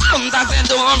 Sometimes they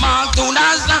do mark to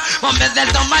dance. But me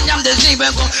the man am the sheep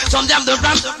and some them the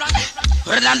ram.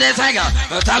 Rather than the tiger,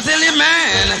 that's silly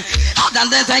man. Than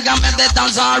the tiger, make the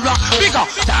dance all wrong. We go.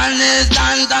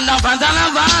 Donovan.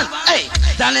 Hey.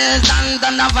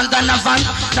 Donovan.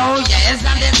 No, yes,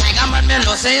 and the tiger man me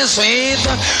no say sweet.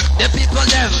 The people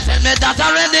them tell me that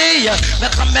already. Me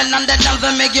come in and the dance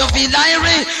will make you feel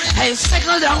irie. Hey,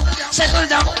 settle down.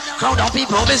 Crowd down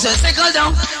people, me say settle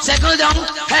down.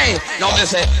 Hey, no me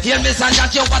say, hear me say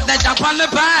that you want the jump on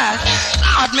the back.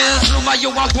 Lord, me rumor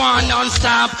you want one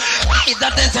non-stop. Why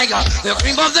that the tiger, the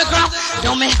cream of the crop.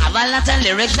 You may have a lot of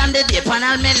lyrics and the deep on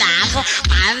me laugh.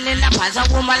 Man in the pants of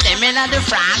woman, they me in the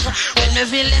frock. When me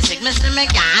feeling sick, me see me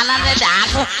gone on the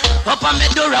dark. Up on me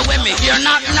door when me hear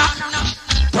knock.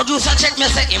 Producer check me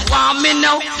say him want me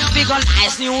now. We go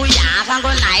nice New York and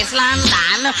go nice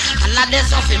London. And not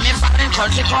this of me foreign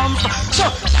country come from.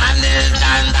 So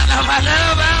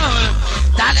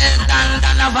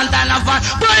Donovan.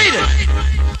 Brady.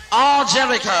 All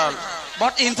Jericho,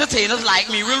 but entertainers like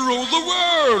me will rule the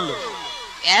world.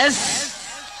 Yes.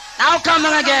 Now come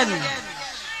on again.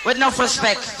 With enough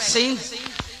respect. See?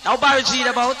 Now Barry G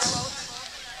about.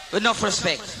 With enough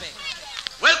respect.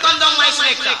 Welcome down my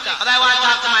selector. But I want to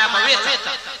talk to my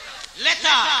operator.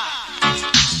 Letter.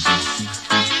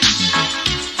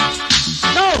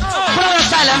 No. Put on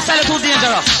silence. Silence too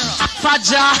dangerous.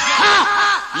 Faja.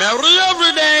 Merry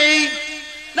every day.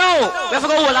 No. We have to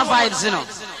go all our vibes, you know.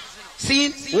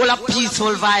 See? All our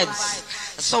peaceful vibes.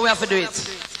 So we have to do it.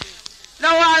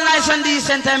 Now all nice and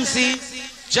decent MC.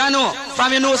 Jano,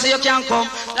 from you know so you can't come.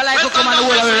 They like to come and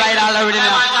hold we ride all already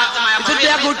now. It would be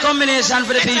a good combination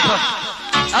for the people.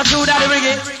 I'll do that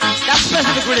Briggy. That's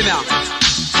specific with him now.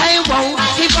 Hey wow,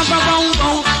 keep on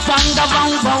banga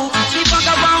bang.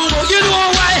 You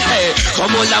know why? Hey,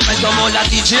 come on la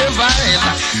DJ vibe.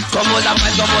 Come on la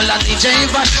DJ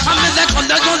vibe. I'm in the come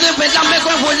down the bed and make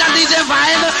one hold la DJ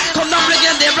vibe. Come down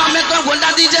Brigadier and make one hold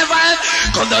la DJ vibe.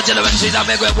 Come down Gentleman Street and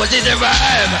make one hold DJ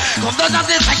vibe. Come down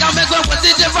the track and make one hold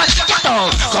DJ vibe. Get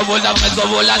on. Come on la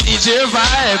DJ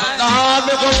vibe.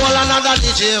 Make one hold another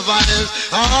DJ vibe.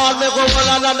 Make one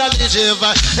hold another DJ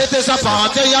vibe. It is a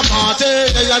party,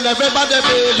 and everybody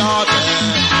feel hot.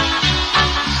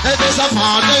 It is a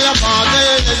party, and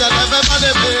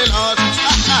everybody feel hot.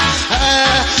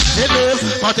 It is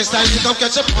party style, you come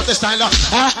catch a party style.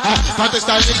 Party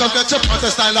style, you come catch a party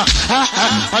style.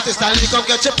 Party style, you come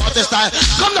catch a party style.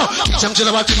 Come now, teach them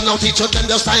children what you know, teach them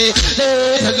the style.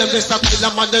 Tell them this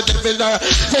style, man, the devil.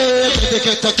 They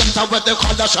dedicate to get out what they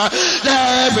call the shot.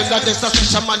 They will not this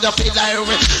station, man, you feel like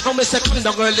it. No, me say, come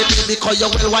down, girlie, baby, call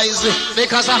you well wisely.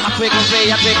 Because I'm happy,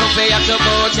 convey at the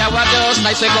boat. Yeah, what else?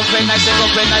 Nice,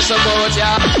 nice about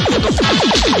ya.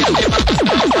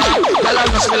 Well, I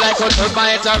must be like a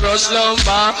turbine a rush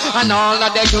lumber. And all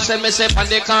of them you send me safe on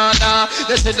the corner.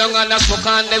 They sit down and smoke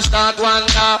and them start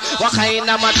wonder. What kind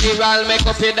of material make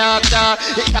up a doctor?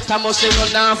 The doctor must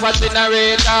run down for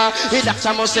generator. The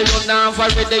doctor must run down for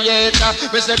radiator.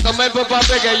 Me say come and Papa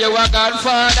Briggy, you a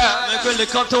godfather. Make me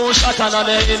lick up 2 shots and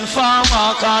the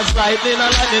informer. Cause lightning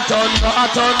and lightning thunder a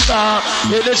thunder.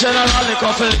 In the general lick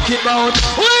up and keep out.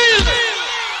 Will!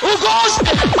 Who goes?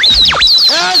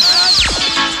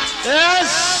 Yes.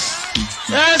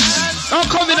 Don't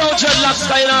come without dreadlocks,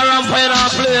 guy in a ramp and a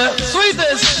play.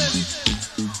 Sweetest.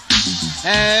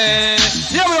 Hey,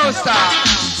 here we go, star.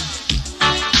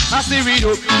 I see it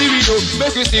up,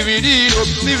 make you see it up,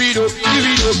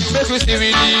 make you see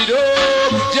it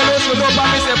up. Jealous full up and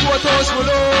me say photos full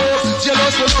up.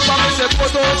 Jealous full up and me say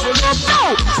photos full up.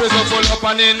 Now, pressure full up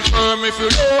and infirm if you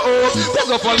know.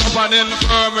 Pressure full up and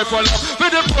infirm if you love.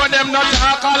 With the poor them not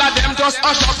talk, all of them just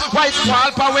hush up. White squall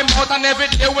power we mouth and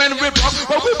every day when we broke.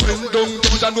 But we bring down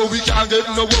those and know we can't get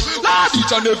no work. Lord,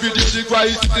 each and every day the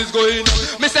crisis is going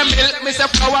up. Me say milk, me say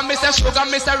flour, me say sugar,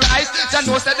 me say rice. Just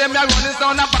know say them are running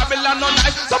down a Babylon no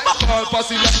night. Some a call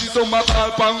pussy like some a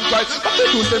call punk cry. But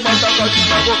they do say master cause you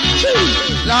go.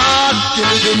 Lord,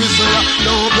 give me soya,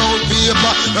 no brown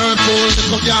paper. Herb tool,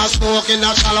 little can't smoke in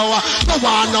a shallow. No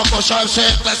one no push up,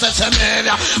 shapeless, it's a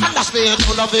mania. And the speed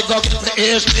on the big up, the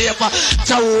age paper.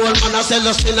 The old man a sell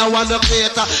us in a one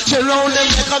creator. She round them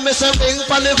like a miss a ring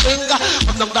on the finger.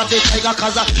 I'm not that the tiger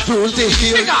cause I rule the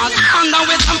hill. Because I'm down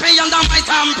with Tampy under my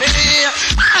Tampy.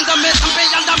 I'm down with Tampy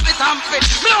under my Tampy.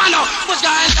 Me don't want no bush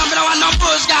guys, me don't want no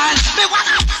bush guys. Me want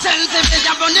sensitive,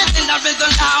 I'm on it in the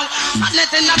vision now. I'm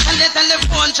letting that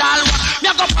telephone child. Me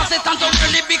a go pass it on to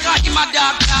really because him a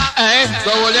doctor. Hey,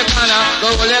 go hold your corner,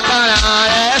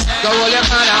 yes. Go hold your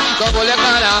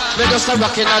corner. Me just a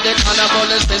rockin' at the corner for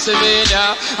the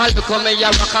Pennsylvania. I'll become a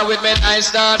rocker with me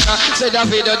nice daughter. Say that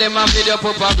video, them a video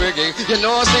Papa Briggy. You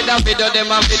know, say that video,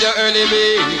 them a video early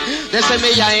me. They say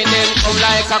me in them come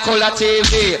like a color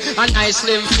TV. A nice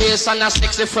slim face and a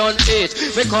sexy front teeth.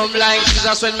 Me come like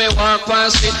Jesus when me walk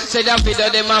past street. Say that video,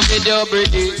 them a video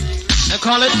Briggy. They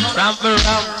call it ramp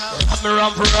around, ramp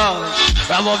around,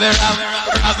 ramp over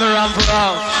ramp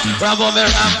around,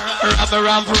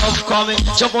 coming,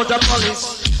 jump out the police,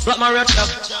 black my red cap,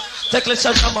 take a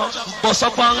shot of bust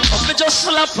up and up, me just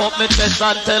slap up me chest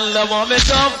and tell them how me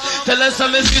jump, tell them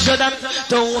some future that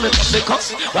don't let up the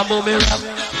cuss, ramp over ramp,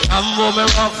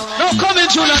 no coming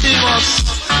through the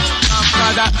Demus.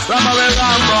 Ramp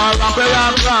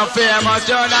around, famous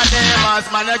Jonah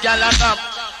Demus, man you can't lock up.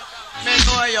 Me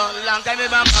know you long time me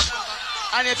bump up.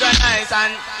 And it's nice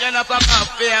and you know pop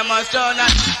up. Famous Jonah.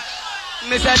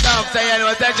 Me say tough, say you know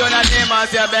say Jonah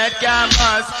Demus, your bed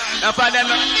campus. Now for them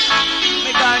me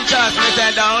can't trust. Me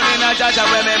say down in a judge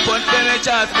where me put me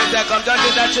trust. Me say come down to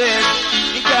the tree.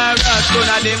 Me can't rush.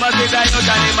 Jonah Demus is a youth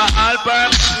and him a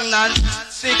all-purpose. And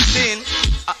 16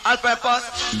 all-purpose.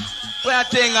 We a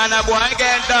thing and a boy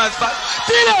get dust. But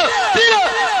Tino!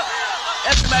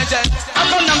 Yes, my gent. I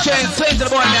come down train, swing to the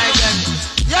boy, my gent.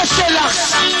 Yes, Sherlock.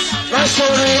 Right, so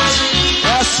rich.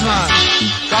 Yes, man.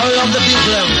 God love the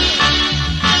people.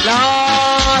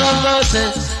 Lord of mercy.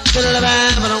 Still the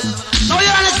Bible. No,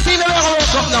 you're on the scene. We're going to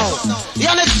wake up now.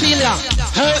 You're on the scene, yeah.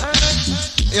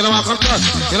 You know what, come touch.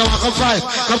 You know what, come fight.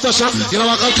 Come touch, huh? You know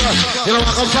what, come touch. You know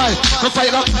what, come fight. Come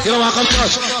fight up. You know what, come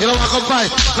touch. You know what, come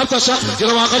fight. Come touch, huh? You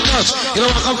know what, come touch. You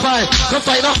know what, come fight. Come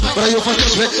fight up. But you for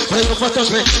touch me. But you for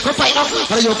touch me. Come fight up.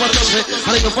 But you for touch me.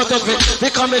 But you for touch me.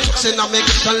 Because me fixing and make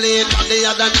it late on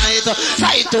the other night.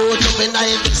 Fight to jump in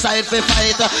the side for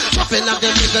fight. Jump in the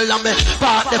middle and me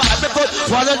part the fight. Me put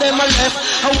one of them a left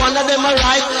and one of them a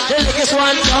right. The biggest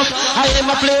one jump. I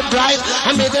am a play bright.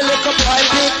 I made the little boy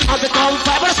big and become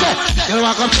fight. You know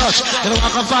what, come touch. You know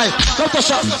what, come fight. Come touch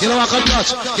up. You know what, come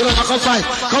touch. You know what, come fight.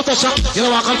 Come touch up. You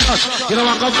know what, come touch. You know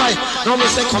what, come fight. No me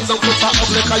say come down put that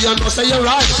ugly cause you know say you're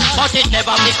right. But it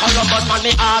never be Columbus man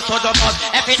me ask for the bus.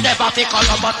 If it never be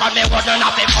Columbus man me wouldn't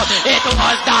have it bus. It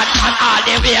was that man all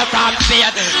the way from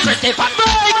Spain. Pretty fat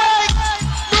break.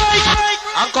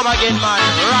 And come again man,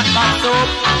 rat back soup.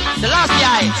 The last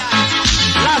guy.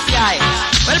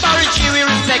 Well about Richie we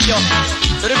respect you.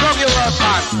 To the ground you work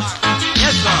hard.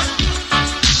 Yes, Lord.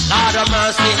 Lord of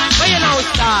mercy. Where you know,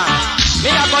 star? Me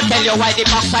a go tell you why the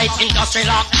bauxite industry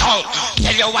locked down.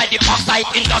 Tell you why the bauxite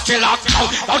industry locked down.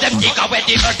 Now them dig away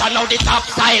the earth and now the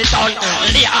topsoil done.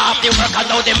 Lay off the work and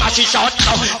now the machine shut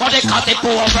down. Now they cause the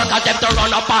poor workers them to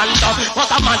run up and down.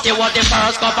 But Amante was the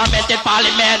first government in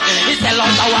parliament. He sell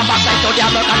out our bauxite to the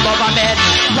American government.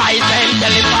 Price them,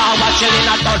 tell him what shilling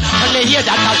a ton. When they hear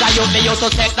that as I me used to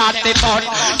take that before.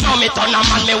 Now me turn a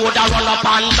man, me woulda run up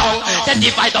and down. They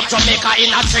divide up Jamaica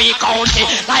in a 3 county.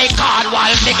 Like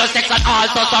Cornwall, Middlesex and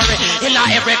also sorry. In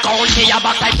every county, a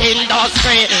bauxite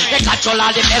industry. They control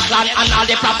all the best land and all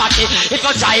the property. If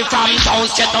you drive from town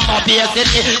straight to Mobile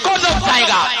City, go to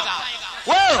Tiger.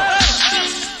 Well,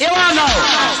 you wanna know?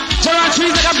 Gerard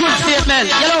Trees like a good statement.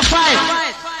 Yellow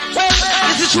 5. Well,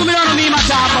 this is true, me don't know me my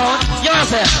talk about. You know what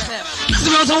I'm saying? This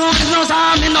is no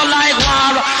time, me no like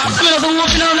war. This is no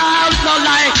walk, me no like.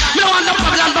 Me don't want no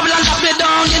Babylon, lock me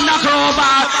down in the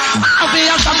crowbar. I'll be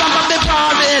a something from the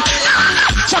foreign.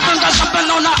 Shopping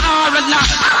on the R and now.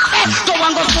 Go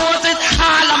and go force it,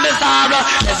 all of me sorrow.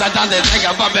 Yes, I done the thing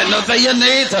about me, nothing you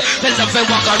need. There's a thing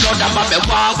walk around about me,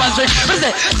 walk one street. I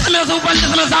say, I'm a super,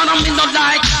 I'm a sound, I'm not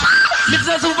like.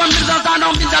 Mr. Super, Mr. Sound,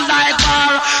 I'm not like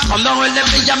bar. Come down with the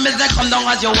vision, Mr. Come down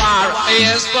as you are.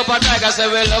 Yes, Papa Tiger say,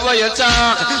 we love how you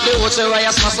talk. The water where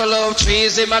you smell love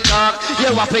trees in my talk.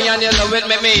 You're happy and you love it,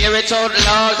 make me hear it out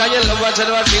loud. Cause you love what you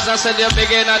do, Jesus said you're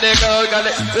big in the gold. Cause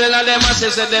the of them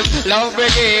massive said them love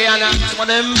Briggy. And some of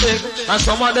them big and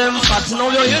some of them fat.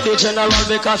 Now you hear the general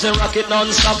because they rock it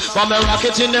non-stop. But me rock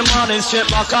it in the morning, straight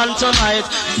back on tonight.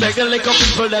 Begging like a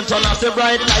people, them turn off the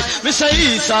bright light. Me say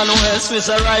east and west, me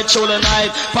say right through the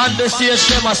night. Pan the stage,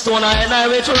 them a stone and I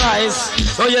wait to rise.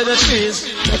 Oh yeah, the trees,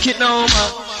 make it now, man.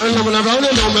 And I'm around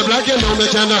and I'm black and I'm a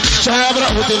can share out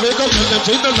the make up and the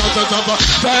treat and not the top.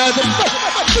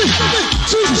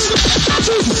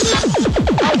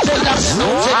 No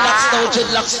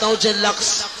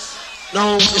dreadlocks.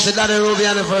 No, it's a Daddy Ruby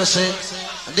anniversary.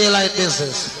 Daylight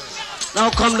business. Now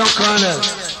come down, Colonel.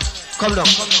 Come down.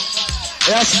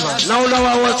 Yes, man. Now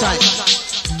our time.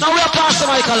 Now we are passing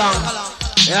the mic along.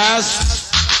 Yes.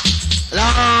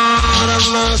 Lord of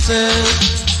mercy.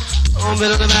 Oh,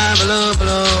 below the Babylon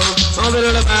below. Oh,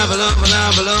 below the Babylon below.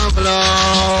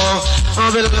 Oh,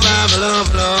 below the Babylon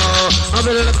below. Oh,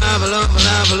 below the Babylon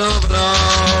below.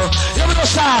 You know,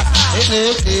 sir.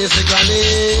 It's a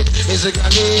granny. It's a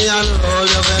granny and roll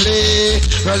your belly.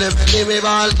 Roll your belly, me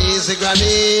ball. It's a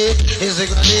granny. It's a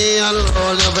granny and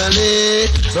roll your belly.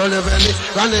 Roll your belly.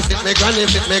 Granny fit me, granny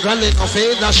fit me, granny no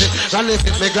fade that shit. Granny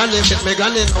fit me, granny fit me,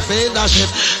 granny no fade that shit.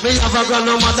 Me have a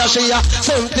grandmother, she a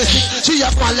 76. She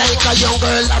a one like a young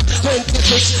girl at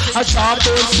 26. A sharp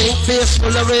don't sink face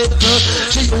full of wrinkle.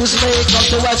 She use makeup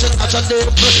to watch it at a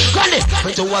dimple. Granny,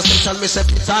 when you was tell me say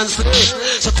pit and slay.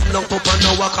 So come down Papa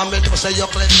now I come in to say you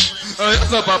clip.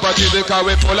 Yes, no Papa TV because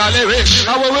we full of lyrics.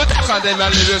 I will talk on them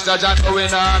and lyrics that John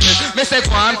going on. Me say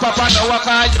go on Papa now I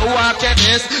call you a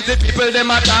chemist. The people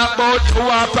them a talk about you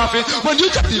a prophet. When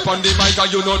you get deep on the mic and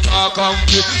you not talk on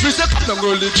me. Me say come down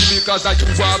girl live because I you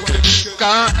walk in.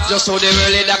 Just so the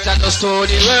really doctor just to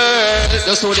the world.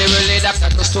 Just so the really doctor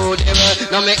just to the world.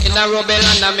 Now me in a rebel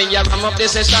and I mean you ram up the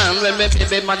session. When me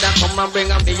baby mother come and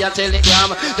bring me a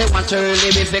telegram. They want to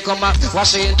really be come up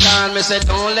Washington. Me say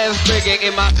don't let Briggy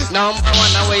in my number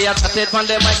one away. I chat it on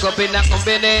the mic up in a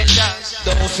combination.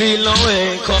 Don't feel no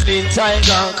way, come in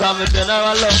Tiger. Come in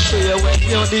general love to you when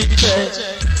you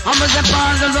DJ. I'm a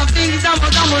part of the things I'm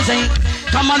saying.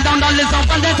 Come on down the list of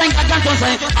what they think I got to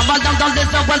say. I'm on down the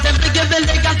list of what they think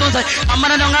they got to say. I'm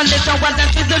on down the list of what they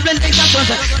think they got to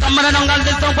say. I'm on down the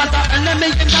list of what the enemy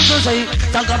got to say.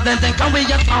 Talk of them think we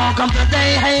just talk of the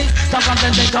day. Hey, talk of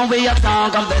them think we just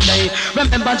talk of the day.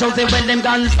 Remember Josey when them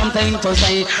got something to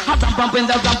say. I pump in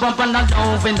the pump and I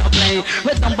love in the play.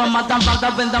 With them from my thumb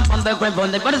up in them from the grave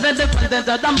on the but it's a different than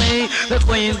the May, the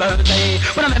Queen birthday.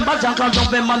 When remember John Claude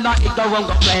don't be man not eat the wrong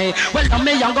play. Well I'm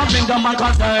me young go bring them man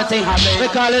cause dirty habit. We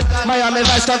call it Miami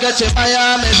Vice, come get you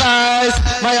Miami Vice.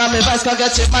 Miami Vice, come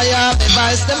get you Miami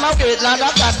Vice. Them a great land of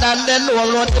that and then no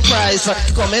one the price.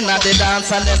 Come in at the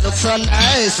dance and they look so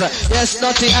nice. Yes,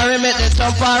 Naughty Harry make them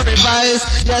jump and revise.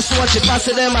 Yes, watch it pass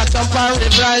it them and jump and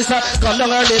revise. Come down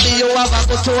early, you have a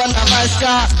good to and a vice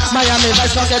car. Miami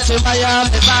Vice, come get you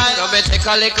Miami Vice. No me take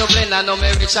a little plane and no me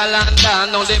reach a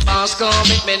London. No the bounce come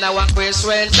with me now a Chris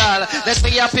rental. Let's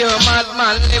be a pure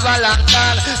madman, live a long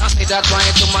time. I see that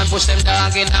trying to man push them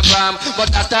dog in a pram.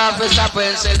 But that half is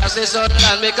happening, say that's the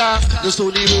sunland. Because just to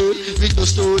the world, we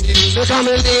just to the world. They call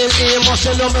me Demus,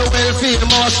 you know me well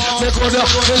famous. Me good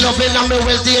up, me loving and me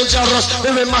well dangerous. Me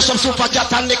will mash up Super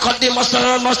Cat and they call them Mr.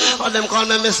 And them call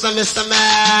me Mr.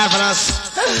 Marvelous.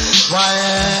 Why?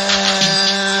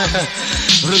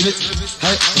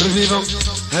 Hey, revive him.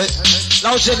 Hey.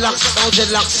 Now dreadlocks.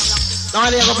 Now I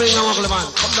need to bring them up, man.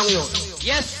 Come down you.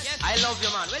 Yes, I love you,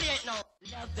 man. Well, you ain't now.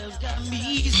 Love don't come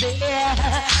easy,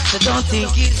 so don't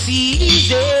think it's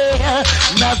easy.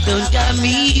 Love don't come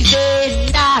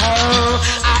easy now.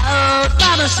 Oh,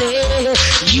 mama say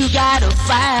you gotta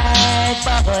fight,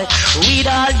 boy, with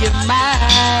all your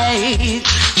might.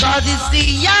 Cause it's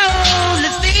the only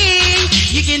thing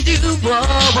you can do. Whoa,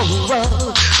 whoa,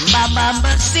 whoa. My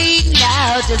mama sing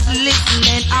now, just listen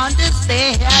and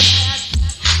understand.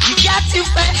 You got to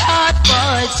fight hard,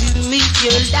 boy, to meet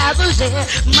your love.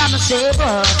 Mama say,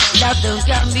 boy, love don't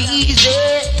come easy.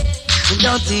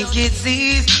 Don't think it's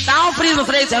easy. Now, for you,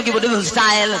 friends, I'll give a different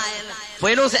style. For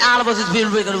you know, say all of us has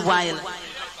been regular while.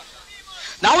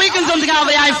 Now we can something out of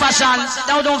the high fashion.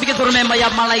 Now don't forget to remember you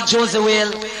have man like Josey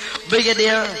Will,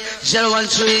 Brigadier, 013,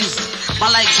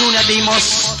 man like Junior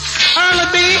Demus, Early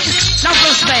B, enough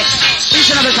respect, each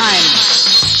and every time.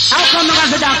 How come you got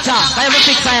the doctor? I have a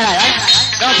big fire, right?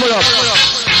 Don't pull up.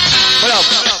 Pull up.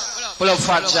 Pull up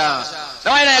fat jar.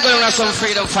 Now I know going on some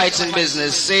freedom fighting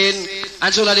business, see?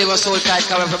 And so they was so tight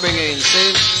coming for bringing in,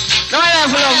 see? Now I know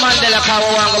full of Mandela car,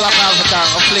 we want to go back Africa,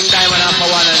 or fling diamond off for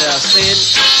one of them, see?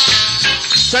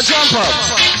 So jump up.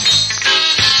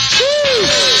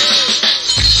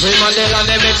 Free Mandela,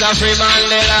 they better free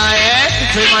Mandela,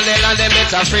 eh? Free Mandela, they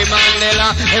better free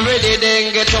Mandela. Every day they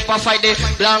get up and fight the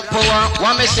black power.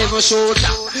 One me say we shoot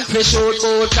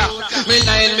quota. Me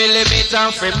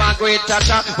 9mm, free Margaret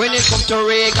Thatcher. When it come to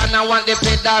Reagan, I want the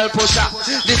pedal pusher.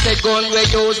 This a gun we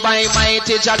use by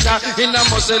mighty Jaja. In the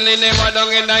Muslim, in the down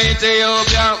in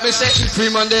Ethiopia. Me say free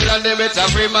Mandela, they better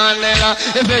free Mandela.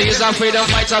 If he is a freedom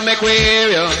fighter, make we hear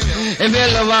you. If you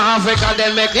love Africa,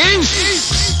 then make him.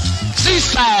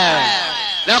 Ceasefire.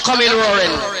 Now come in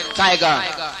roaring, Tiger.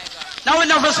 Now with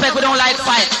no respect, we don't like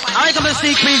fight. I come to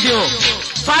sneak preview.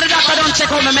 Father Doctor don't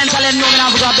check out my mental and know me now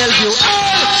for Bellevue.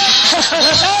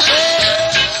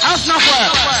 How's not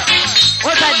work?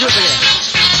 What's that do today?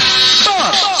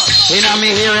 In a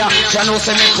me area, you know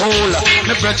say me cool.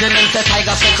 Me brethren and say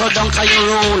Tiger circle down can you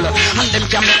roll. And them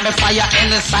can make me fire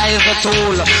any size of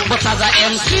tool. But as a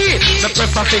MC, me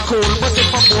prefer to cool. But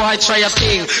if a boy try a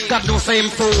thing, God do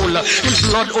same fool. His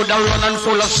blood would run and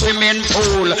full of swimming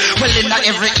pool. Well in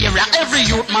every area, every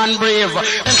youth man brave.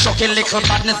 And shocking little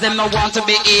badness, them no want to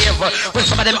behave. When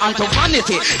some of them onto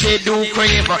vanity, they do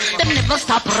crave. Them never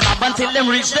stop rap until them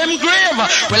reach them grave.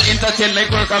 Well entertainment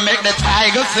work and make the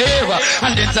Tiger save.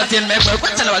 And entertainment work,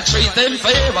 what I'll treat in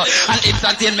favor. And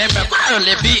entertainment work,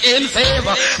 only be in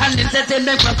favor. And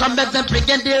entertainment work, come back the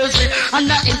Brigadier. And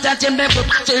the entertainment work,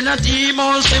 turn a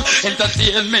Demus.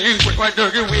 Entertainment work, what do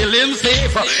you will in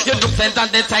favor? You look sent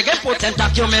on the Tiger, potent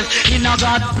documents in a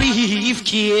God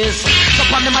briefcase. So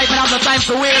upon the mic, we have no time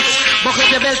to waste. Buckle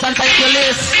up your belt and tight your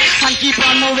lace. And keep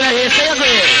on moving ahead, say your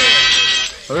grace.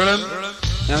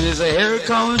 Now you say, here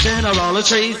comes General the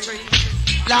Tree.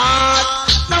 Lord,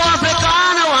 no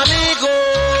Africano amigo,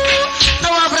 no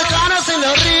Africano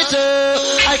señorito.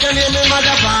 I can hear me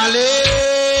mother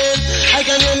balling, I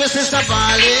can hear me sister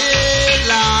balling,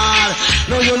 Lord.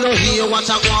 No, you know here what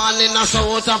I want in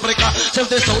South Africa. Since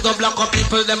the South of black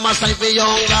people, them must be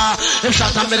younger. Them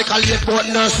shot a medical aid, both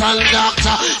nurse and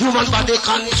doctor. Human body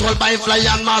controlled by fly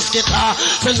and mosquito.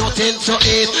 Say nothing to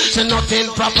eat, say nothing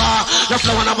proper. No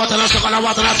flour, no butter, no sugar, no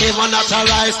water, not even not a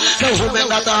rice. So who make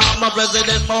that my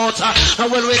president motor? Now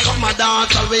when we come a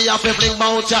dance, we have to bring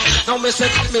bounty. Now me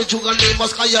say come me jug and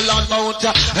Demus, cause you Lord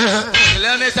bounty.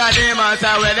 Let me say Demus,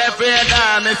 I will the prayer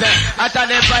down. Me say, after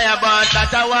the fire, but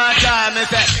after water. Me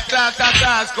say,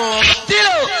 class, go.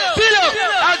 Tilo,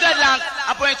 how's that long?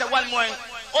 I point to one more.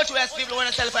 What you ask people when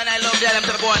I tell and I love them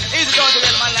to the bone. Easy down to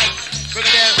real man like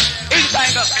Brigadier. Easy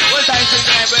time up. One time since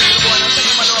I bring to the bone. I'm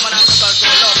taking my woman and so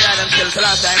love them still the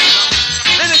last time.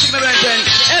 Then you take me brethren.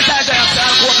 Yes, I can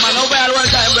stand walk man over at one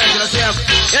time brethren.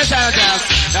 Yes, I can.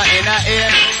 Now in the ear.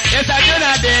 Yes, I do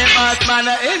not Demus man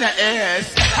in the ears.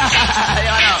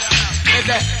 You know. Me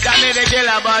say, that me the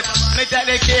killer, but me take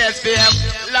the case for him.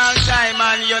 Long time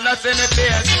and you not see me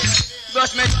face.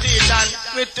 Brush me teeth and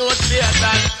me toothpaste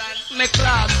and me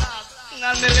class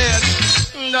and me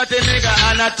lace. Dirty nigga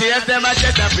and a taste them a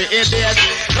chest a free days.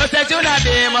 No say you not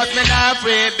Demus, me not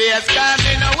free base. Cause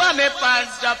me no want me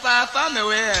pants drop off on me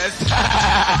waist.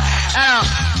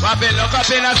 Want me look up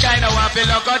in the sky, no want me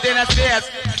look out in the space.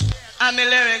 And me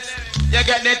lyrics, you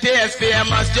get the taste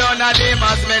famous. Jonah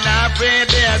Demus, me not free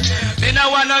base. Me no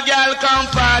want no girl come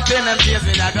party and face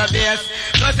me like a base.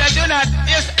 No say you not,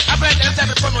 yes, I pray them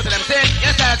time to promote them. Say,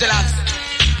 yes I tell us.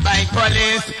 Bike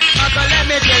police, uncle let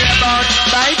me tell you about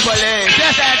bike police.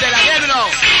 Yes I tell you, hear me now.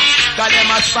 Cause them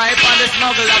a spy on the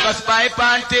smuggle, like a spy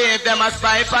on thief. Them a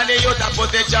spy on the youth, I put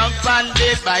the junk on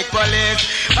this bike police.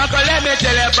 Uncle let me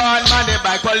tell you about man the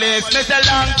bike police. Me say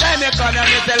long time me come here,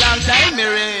 me say long time me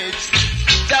reach.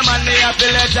 Them and me have to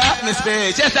let up me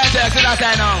speech. Yes I tell you, see that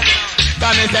I know.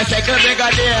 Cause me say second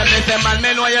brigadier, me say man me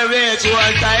know you rich.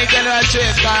 One time general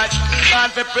chase, cause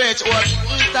man for preach. One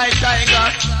tight tiger,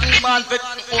 man for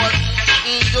what?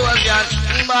 Georgian,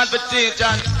 man for teach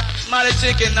and man the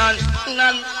chicken and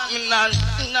none me nice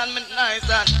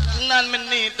and none me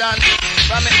neat and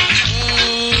for me.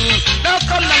 Now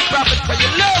come down prophet for you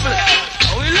love it.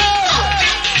 We love it.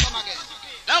 Come again.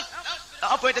 Now, the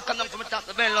operator come down from the top,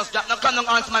 the bell lost that. Now come down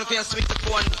answer man for your sweet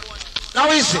phone. Now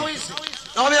easy.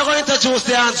 Now we are going to introduce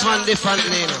the answer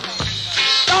differently now.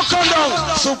 Now come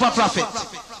down, super prophet.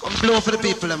 Come blow for the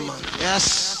people, man.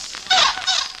 Yes.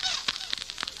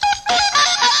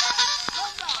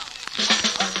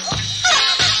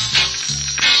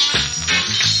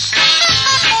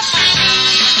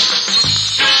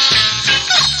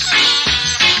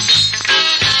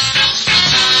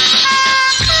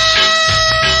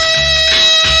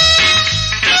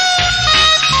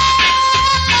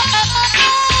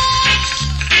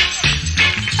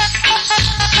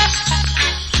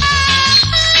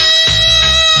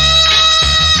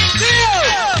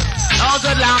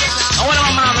 good luck. I want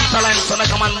my man and talent, so I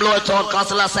come and blow it out. Cause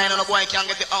the last sign on the boy can't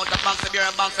get it out. The banks of beer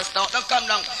and banks of stout. Don't come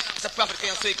down. It's a profit for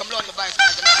you, so you come blow it to buy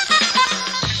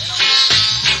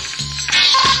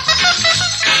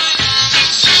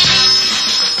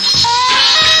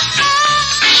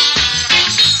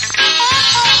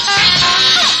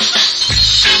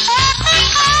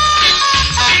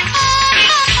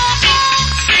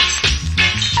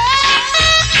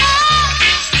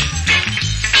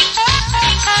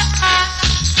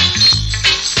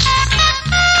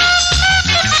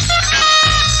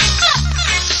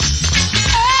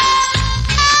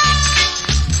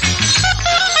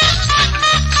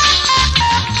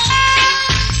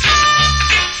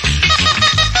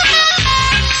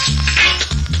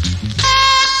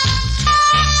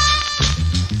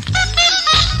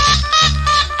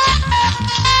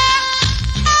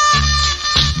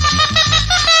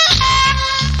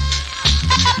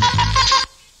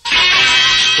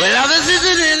Well, I was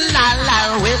sitting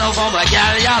la waiting for my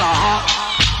gal, y'all.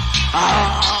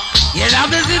 Yeah, I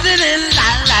was sitting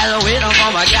la waiting for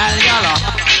my gal, y'all.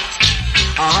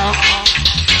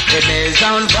 It may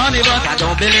sound funny, but I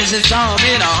don't believe it's on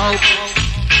me, no.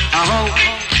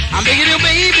 I'm begging you,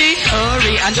 baby,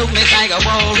 hurry and don't make like a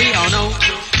worry, oh no.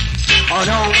 Oh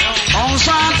no. Bon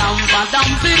sang, dum ba dum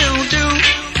doo doo.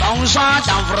 Bon sang,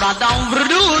 dum fra dum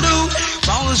doo doo.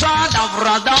 Bon sang, dum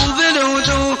fra dum doo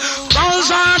doo. Bon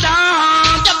sang, dum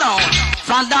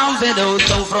from down doo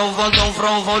doo from.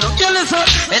 Tell us,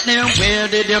 where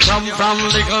did you come from,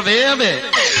 little baby?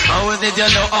 How did you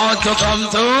know how to come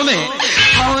to me?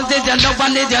 How did you know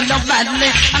when did you love madly?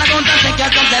 And I'm going to take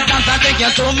you to the dance and take you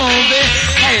to a movie.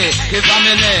 Hey, give me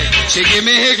a neck, she give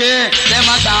me a kick. Them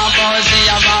a talk about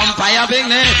see a vampire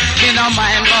picnic. You know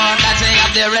my God, that they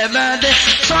have the remedy.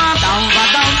 So down,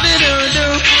 doo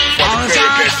doo.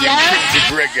 Yes.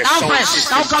 Now fresh,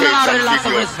 now coming out with lots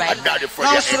of respect.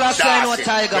 Now still a sign what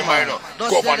Tiger man.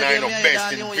 Governor,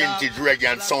 best in vintage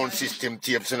reggae and sound system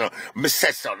tapes, you know. Me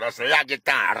say so, that's la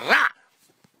guitar,